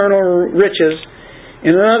of eternal riches.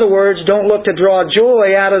 In other words, don't look to draw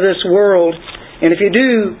joy out of this world. And if you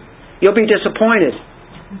do, you'll be disappointed.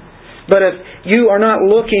 But if you are not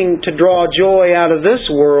looking to draw joy out of this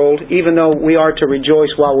world, even though we are to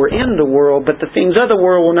rejoice while we're in the world, but the things of the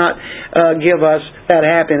world will not give us that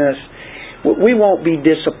happiness, we won't be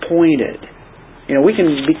disappointed. We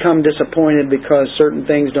can become disappointed because certain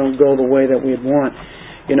things don't go the way that we'd want.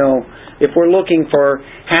 If we're looking for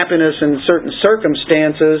happiness in certain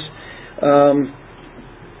circumstances,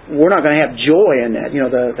 we're not going to have joy in that.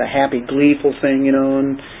 The happy, gleeful thing.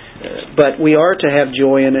 But we are to have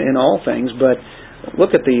joy in all things. But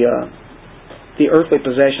look at the earthly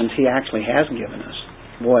possessions He actually has given us.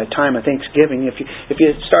 Boy, a time of thanksgiving. If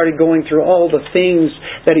you started going through all the things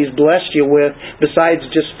that He's blessed you with, besides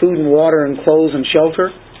just food and water and clothes and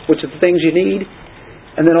shelter, which are the things you need,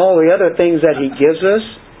 and then all the other things that He gives us,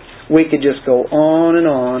 we could just go on and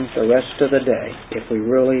on the rest of the day if we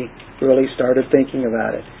really, really started thinking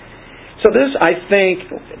about it. So this, I think,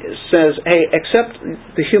 says, hey, accept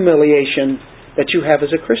the humiliation that you have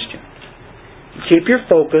as a Christian. Keep your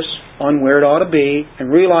focus on where it ought to be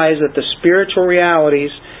and realize that the spiritual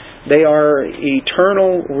realities, they are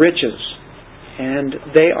eternal riches and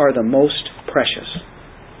they are the most precious.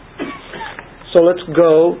 So let's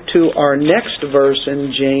go to our next verse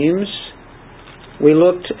in James. We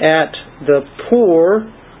looked at the poor.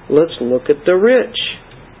 Let's look at the rich.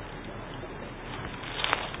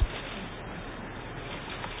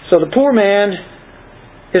 So the poor man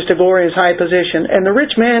is to glory in his high position, and the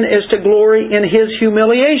rich man is to glory in his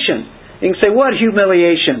humiliation. You can say, what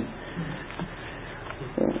humiliation?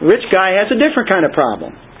 The rich guy has a different kind of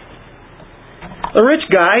problem. The rich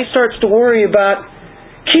guy starts to worry about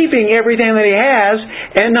keeping everything that he has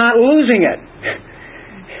and not losing it.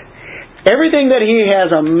 Everything that he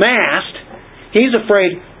has amassed, he's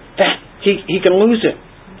afraid that he can lose it.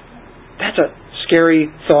 That's a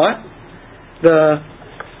scary thought. The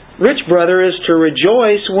rich brother is to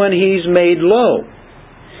rejoice when he's made low.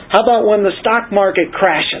 How about when the stock market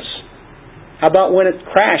crashes? How about when it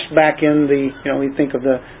crashed back in we think of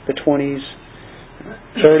the 20s,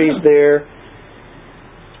 30s there.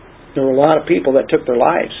 There were a lot of people that took their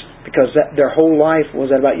lives because their whole life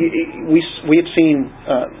was about... We have seen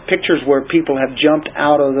pictures where people have jumped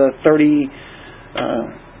out of the 30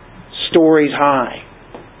 stories high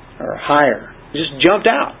or higher. Just jumped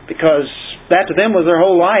out because that to them was their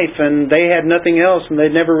whole life, and they had nothing else, and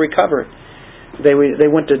they'd never recover it. They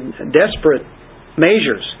went to desperate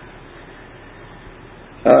measures.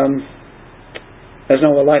 That's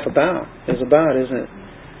not what life is about, isn't it?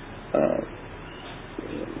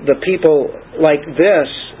 The people like this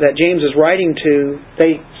that James is writing to,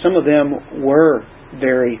 some of them were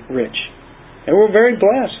very rich. They were very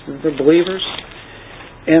blessed. They're believers,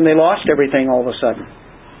 and they lost everything all of a sudden.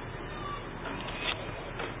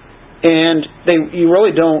 And you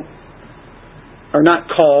really are not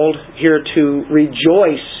called here to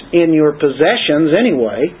rejoice in your possessions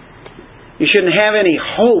anyway. You shouldn't have any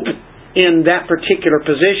hope in that particular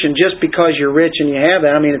position just because you're rich and you have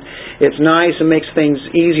that. I mean, it's nice and makes things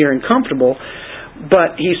easier and comfortable.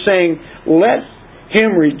 But he's saying, let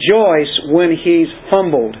him rejoice when he's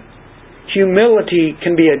humbled. Humility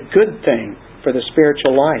can be a good thing for the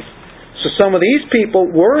spiritual life. So some of these people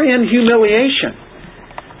were in humiliation.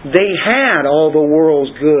 They had all the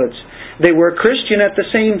world's goods. They were Christian at the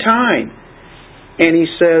same time. And he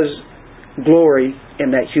says, glory in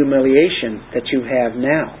that humiliation that you have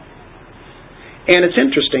now. And it's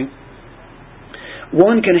interesting.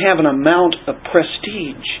 One can have an amount of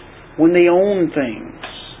prestige when they own things,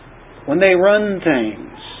 when they run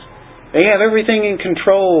things. They have everything in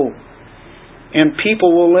control. And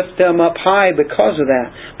people will lift them up high because of that.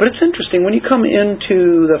 But it's interesting, when you come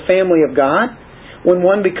into the family of God, when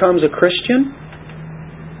one becomes a Christian,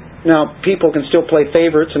 Now, people can still play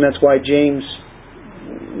favorites, and that's why James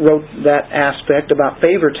wrote that aspect about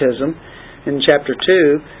favoritism in chapter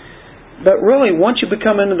 2. But really, once you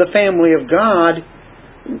become into the family of God,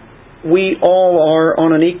 we all are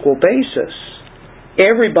on an equal basis.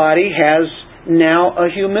 Everybody has now a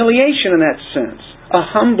humiliation in that sense, a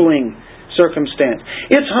humbling circumstance.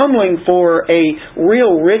 It's humbling for a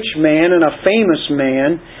real rich man and a famous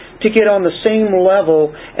man to get on the same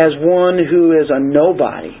level as one who is a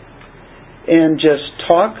nobody and just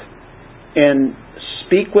talk and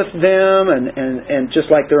speak with them and just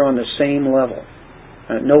like they're on the same level.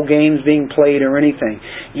 No games being played or anything.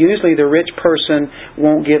 Usually the rich person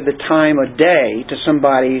won't give the time of day to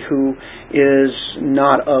somebody who is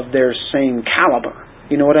not of their same caliber.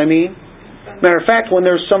 You know what I mean? Matter of fact, when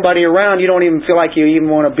there's somebody around, you don't even feel like you even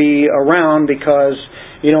want to be around because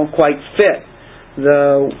you don't quite fit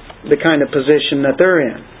the kind of position that they're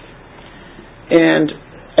in. And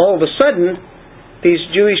all of a sudden, these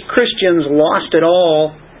Jewish Christians lost it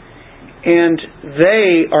all, and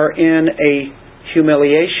they are in a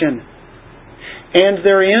humiliation. And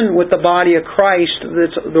they're in with the body of Christ.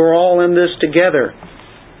 They're all in this together.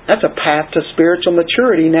 That's a path to spiritual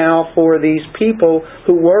maturity now for these people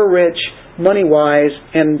who were rich money-wise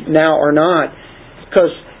and now are not.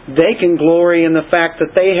 Because they can glory in the fact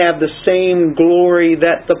that they have the same glory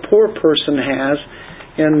that the poor person has,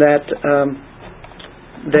 and that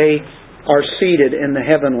they are seated in the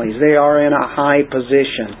heavenlies. They are in a high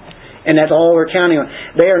position. And that's all they're counting on.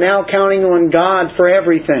 They are now counting on God for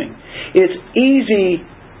everything. It's easy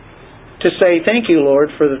to say, thank you, Lord,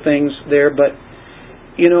 for the things there, but,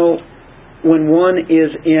 when one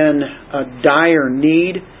is in a dire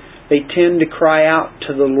need, they tend to cry out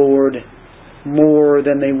to the Lord more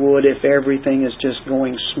than they would if everything is just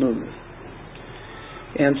going smooth.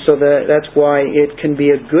 And so that's why it can be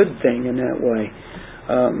a good thing in that way.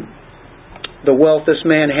 The wealth this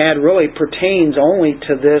man had really pertains only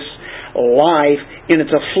to this life, and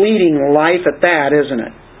it's a fleeting life at that, isn't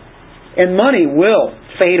it? And money will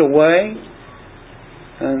fade away.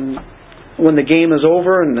 And when the game is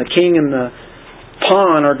over and the king and the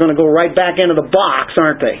pawn are going to go right back into the box,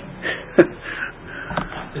 aren't they?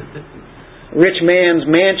 Rich man's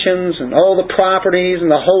mansions and all the properties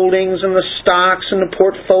and the holdings and the stocks and the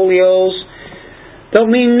portfolios, they'll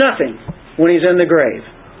mean nothing when he's in the grave.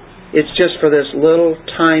 It's just for this little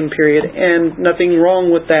time period, and nothing wrong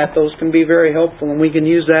with that. Those can be very helpful, and we can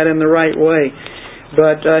use that in the right way.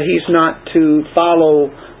 But he's not to follow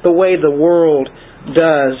the way the world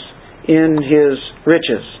does in his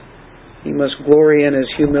riches. He must glory in his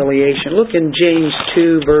humiliation. Look in James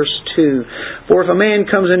 2, verse 2. For if a man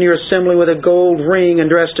comes into your assembly with a gold ring and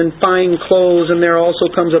dressed in fine clothes, and there also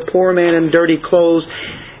comes a poor man in dirty clothes,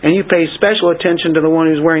 and you pay special attention to the one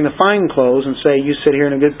who's wearing the fine clothes and say, you sit here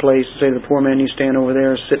in a good place, and say to the poor man, you stand over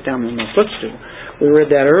there, sit down on my footstool. We read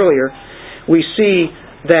that earlier. We see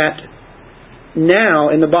that now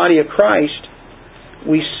in the body of Christ,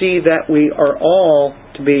 we see that we are all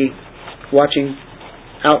to be watching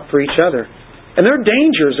out for each other. And there are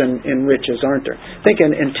dangers in riches, aren't there? Think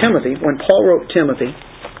in Timothy, when Paul wrote Timothy,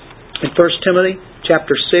 in 1 Timothy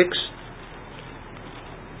chapter 6,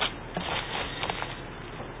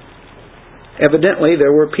 evidently,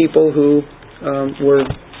 there were people who were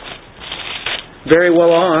very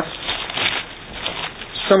well off.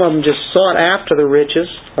 Some of them just sought after the riches,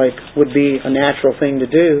 like would be a natural thing to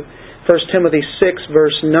do. 1 Timothy 6,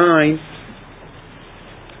 verse 9.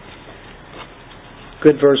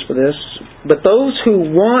 Good verse for this. But those who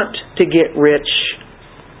want to get rich,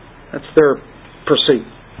 that's their pursuit.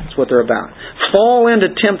 That's what they're about. Fall into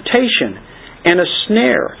temptation and a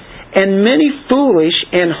snare, and many foolish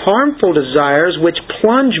and harmful desires which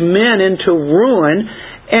plunge men into ruin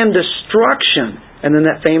and destruction. And then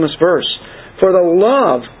that famous verse, for the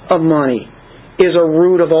love of money is a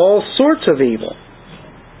root of all sorts of evil.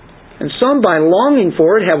 And some, by longing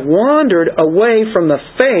for it, have wandered away from the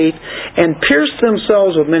faith and pierced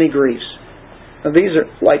themselves with many griefs. Now, these are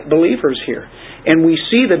like believers here. And we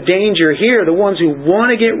see the danger here. The ones who want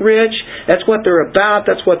to get rich, that's what they're about,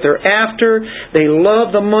 that's what they're after. They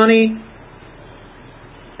love the money.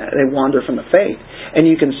 They wander from the faith. And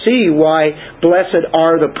you can see why blessed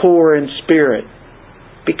are the poor in spirit.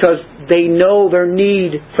 Because they know their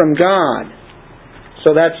need from God.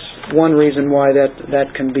 So that's one reason why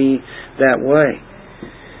that can be that way.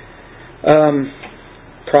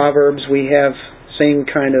 Proverbs, we have same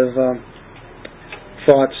kind of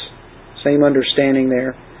thoughts, same understanding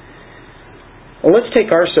there. Well, let's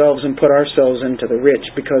take ourselves and put ourselves into the rich,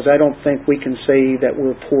 because I don't think we can say that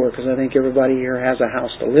we're poor, because I think everybody here has a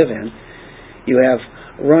house to live in. You have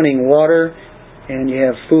running water, and you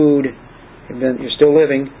have food, you're still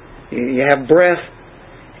living, you have breath,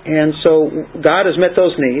 and so God has met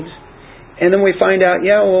those needs. And then we find out, we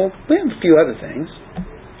have a few other things.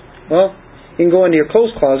 Well, you can go into your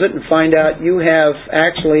clothes closet and find out you have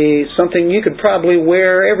actually something you could probably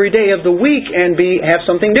wear every day of the week and have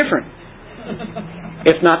something different.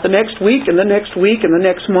 If not the next week, and the next week, and the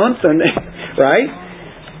next month, and right?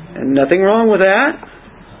 And nothing wrong with that.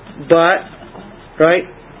 But, right?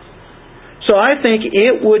 So I think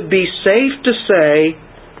it would be safe to say,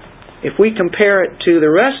 if we compare it to the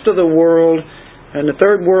rest of the world and the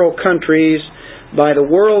third world countries, by the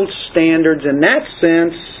world's standards in that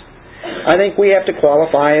sense, I think we have to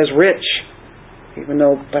qualify as rich.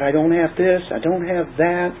 But I don't have this, I don't have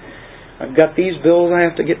that, I've got these bills I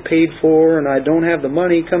have to get paid for, and I don't have the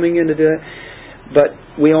money coming in to do it. But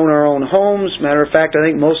we own our own homes. Matter of fact, I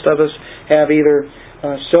think most of us have either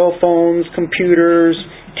cell phones, computers,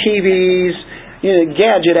 TVs,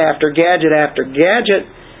 gadget after gadget after gadget,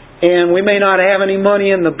 and we may not have any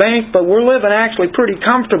money in the bank, but we're living actually pretty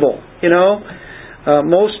comfortable.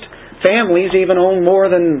 Most families even own more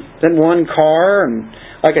than one car, and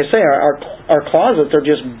like I say, our closets are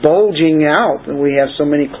just bulging out, and we have so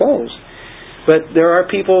many clothes. But there are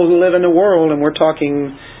people who live in the world, and we're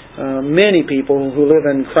talking many people who live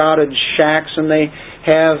in crowded shacks, and they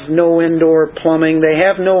have no indoor plumbing, they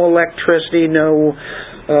have no electricity, no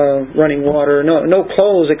running water, no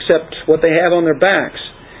clothes except what they have on their backs.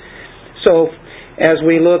 So as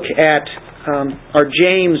we look at our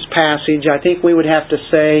James passage, I think we would have to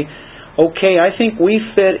say, okay, I think we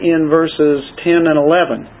fit in verses 10 and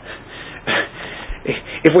 11.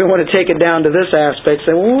 If we want to take it down to this aspect,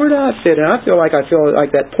 say, well, where do I fit in? I feel like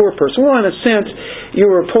that poor person. Well, in a sense, you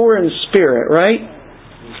were poor in spirit, right?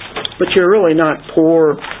 But you're really not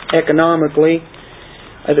poor economically.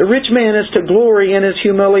 The rich man is to glory in his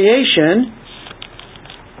humiliation.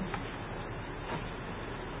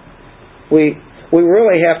 We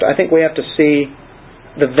really have to, I think we have to see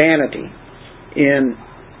the vanity in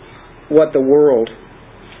what the world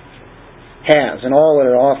has and all that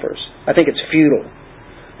it offers. I think it's futile.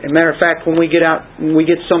 As a matter of fact, when we get out and we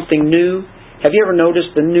get something new, have you ever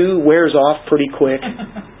noticed the new wears off pretty quick?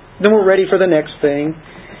 Then we're ready for the next thing.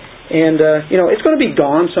 And, it's going to be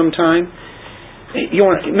gone sometime.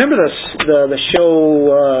 Remember the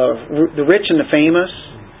show, The Rich and the Famous?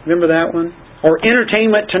 Remember that one? Or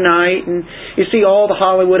Entertainment Tonight, and you see all the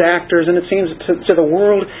Hollywood actors, and it seems to the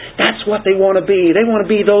world that's what they want to be. They want to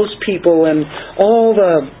be those people, and all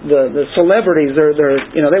the celebrities.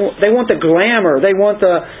 They want the glamour. They want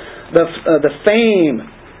the fame.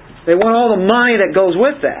 They want all the money that goes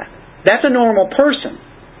with that. That's a normal person.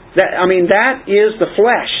 That is the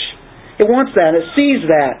flesh. It wants that. It sees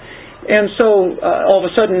that, and so all of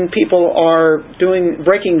a sudden people are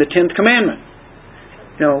breaking the 10th commandment.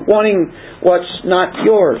 Wanting what's not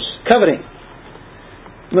yours, coveting.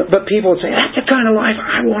 But people would say, that's the kind of life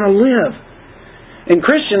I want to live. And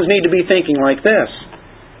Christians need to be thinking like this.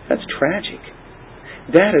 That's tragic.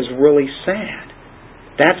 That is really sad.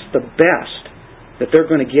 That's the best that they're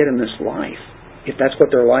going to get in this life, if that's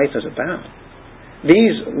what their life is about.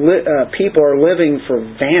 These people are living for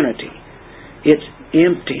vanity. It's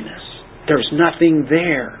emptiness. There's nothing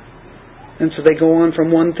there. And so they go on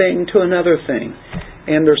from one thing to another thing.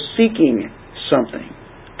 And they're seeking something,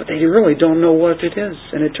 but they really don't know what it is,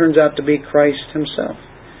 and it turns out to be Christ Himself.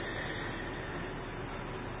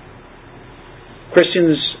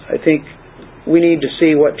 Christians, I think, we need to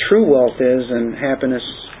see what true wealth is and happiness.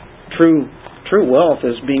 True wealth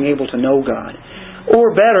is being able to know God.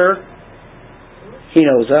 Or better, He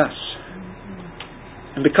knows us.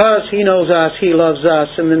 And because He knows us, He loves us,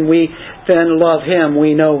 and then we then love Him,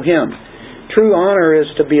 we know Him. True honor is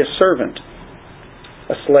to be a servant,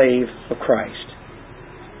 a slave of Christ.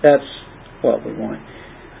 That's what we want.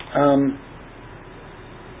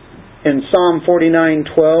 In Psalm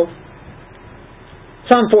 49:12,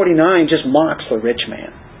 Psalm 49 just mocks the rich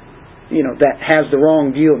man, that has the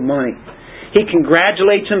wrong view of money. He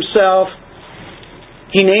congratulates himself.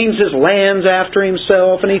 He names his lands after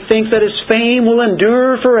himself, and he thinks that his fame will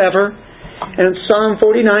endure forever. And in Psalm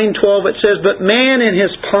 49:12 it says, "But man in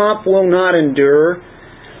his pomp will not endure.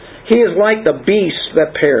 He is like the beasts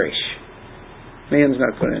that perish." Man's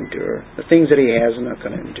not going to endure. The things that he has are not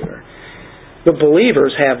going to endure. The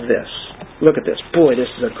believers have this. Look at this. Boy, this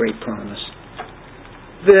is a great promise.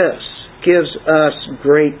 This gives us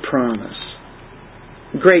great promise.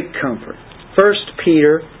 Great comfort. 1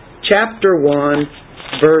 Peter chapter 1,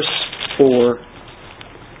 verse 4.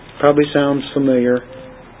 Probably sounds familiar.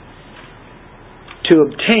 To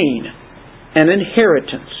obtain an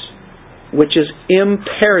inheritance which is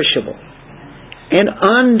imperishable and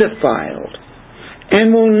undefiled,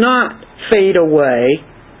 and will not fade away,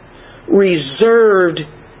 reserved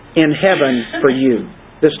in heaven for you.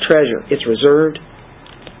 This treasure, it's reserved.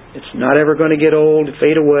 It's not ever going to get old,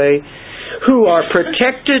 fade away. Who are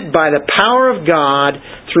protected by the power of God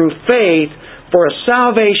through faith for a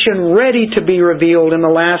salvation ready to be revealed in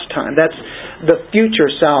the last time. That's the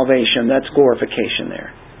future salvation. That's glorification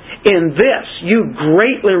there. In this you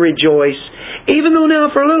greatly rejoice, even though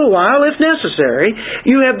now for a little while, if necessary,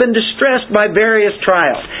 you have been distressed by various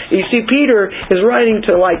trials. You see, Peter is writing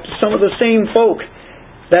to some of the same folk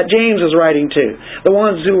that James is writing to. The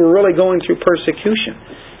ones who were really going through persecution.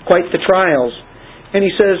 Quite the trials. And he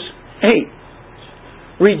says, hey,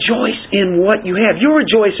 rejoice in what you have. You're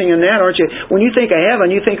rejoicing in that, aren't you? When you think of heaven,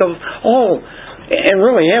 you think of, and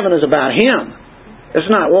really heaven is about Him. It's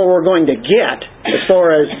not what we're going to get as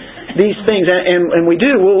far as these things. And we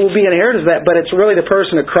do. We'll be inheritors of that. But it's really the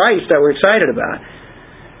person of Christ that we're excited about.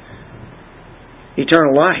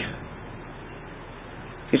 Eternal life.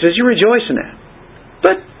 He says, you rejoice in that.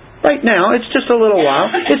 But right now, it's just a little while.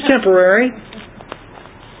 It's temporary.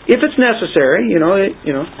 If it's necessary,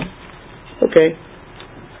 okay.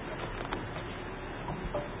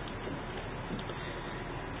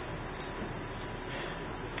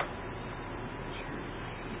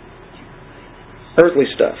 Earthly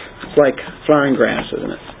stuff. It's like flying grass,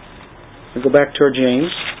 isn't it? We'll go back to our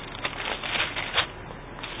James.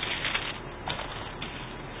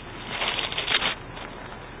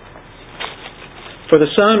 For the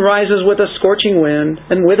sun rises with a scorching wind,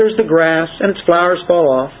 and withers the grass, and its flowers fall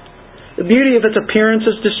off. The beauty of its appearance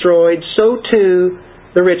is destroyed, so too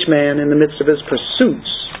the rich man in the midst of his pursuits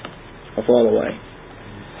will fall away.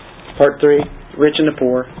 Part 3, rich and the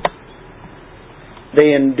poor.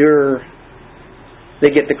 They endure. They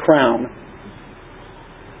get the crown.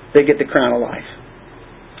 They get the crown of life.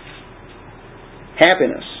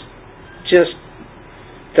 Happiness. Just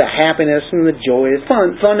the happiness and the joy, the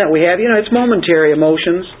fun that we have. It's momentary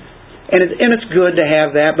emotions, and it's good to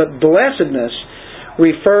have that. But blessedness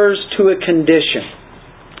refers to a condition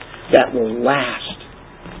that will last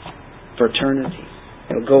for eternity.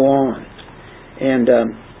 It'll go on, and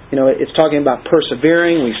it's talking about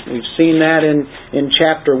persevering. We've seen that in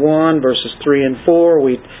chapter 1, verses 3 and 4.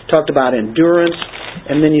 We talked about endurance,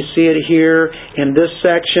 and then you see it here in this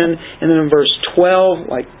section, and then in verse 12,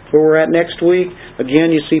 like where we're at next week,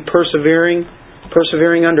 again you see persevering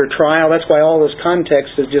under trial. That's why all this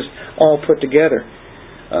context is just all put together.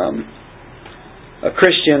 A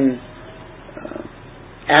Christian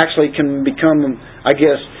actually can become, I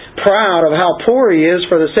guess, proud of how poor he is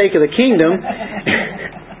for the sake of the kingdom.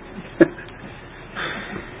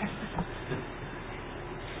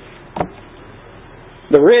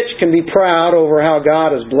 The rich can be proud over how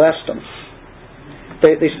God has blessed them.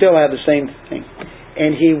 They still have the same thing.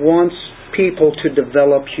 And He wants people to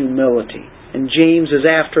develop humility. And James is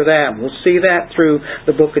after that. We'll see that through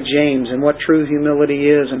the book of James and what true humility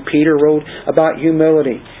is. And Peter wrote about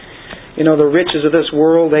humility. The riches of this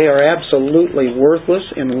world, they are absolutely worthless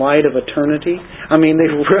in light of eternity. I mean,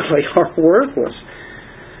 they really are worthless.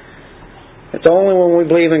 It's only when we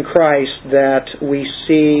believe in Christ that we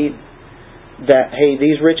see that, hey,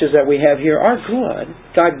 these riches that we have here are good.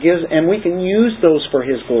 God gives, and we can use those for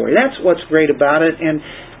His glory. That's what's great about it. And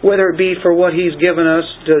whether it be for what He's given us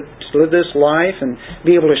to live this life and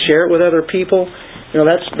be able to share it with other people,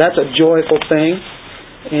 that's a joyful thing.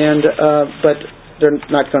 And but they're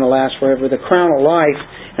not going to last forever. The crown of life,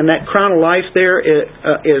 and that crown of life there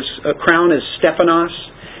is a crown is Stephanos.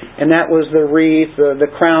 And that was the wreath,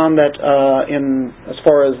 the crown that, as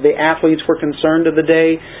far as the athletes were concerned of the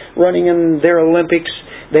day, running in their Olympics,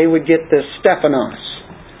 they would get this Stephanos,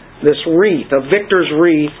 this wreath, a victor's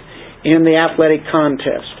wreath in the athletic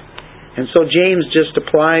contest. And so James just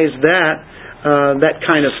applies that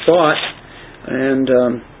kind of thought and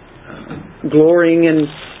glorying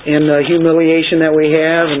in the humiliation that we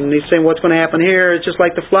have. And he's saying, what's going to happen here? It's just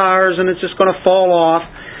like the flowers, and it's just going to fall off.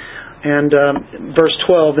 And verse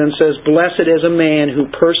 12 then says, blessed is a man who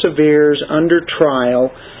perseveres under trial,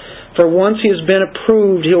 for once he has been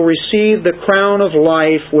approved, he'll receive the crown of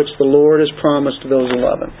life which the Lord has promised to those who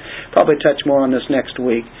love Him. Probably touch more on this next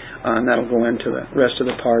week, and that'll go into the rest of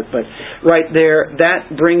the part. But right there,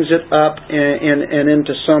 that brings it up and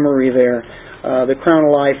into summary there. The crown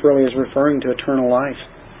of life really is referring to eternal life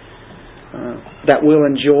that we'll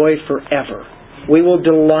enjoy forever. We will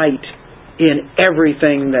delight in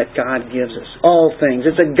everything that God gives us. All things.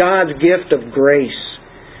 It's a God's gift of grace.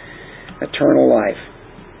 Eternal life.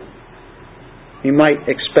 You might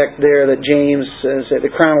expect there that James says that the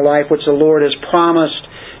crown of life which the Lord has promised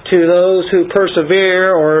to those who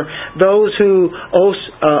persevere or those who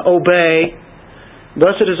obey.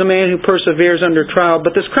 Blessed is a man who perseveres under trial.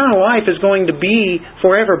 But this crown of life is going to be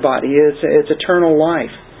for everybody. It's eternal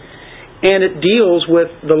life. And it deals with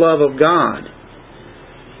the love of God,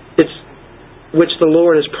 which the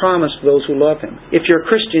Lord has promised those who love Him. If you're a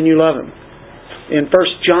Christian, you love Him. In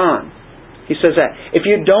 1 John, he says that. If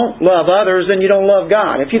you don't love others, then you don't love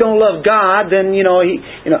God. If you don't love God, then,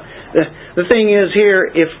 the thing is here,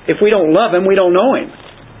 if we don't love Him, we don't know Him.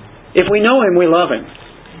 If we know Him, we love Him.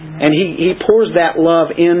 And He pours that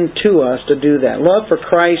love into us to do that. Love for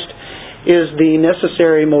Christ is the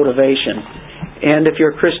necessary motivation. And if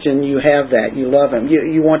you're a Christian, you have that. You love Him.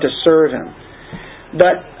 You want to serve Him.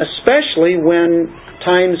 But especially when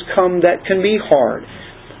times come that can be hard.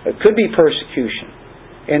 It could be persecution.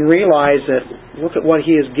 And realize that, look at what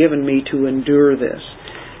He has given me to endure this.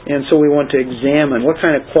 And so we want to examine what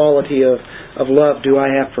kind of quality of love do I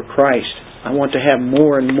have for Christ. I want to have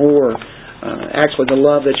more and more. Actually, the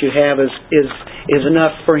love that you have is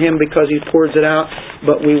enough for Him because He pours it out.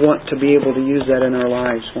 But we want to be able to use that in our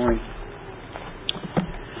lives. Why?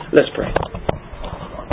 Let's pray.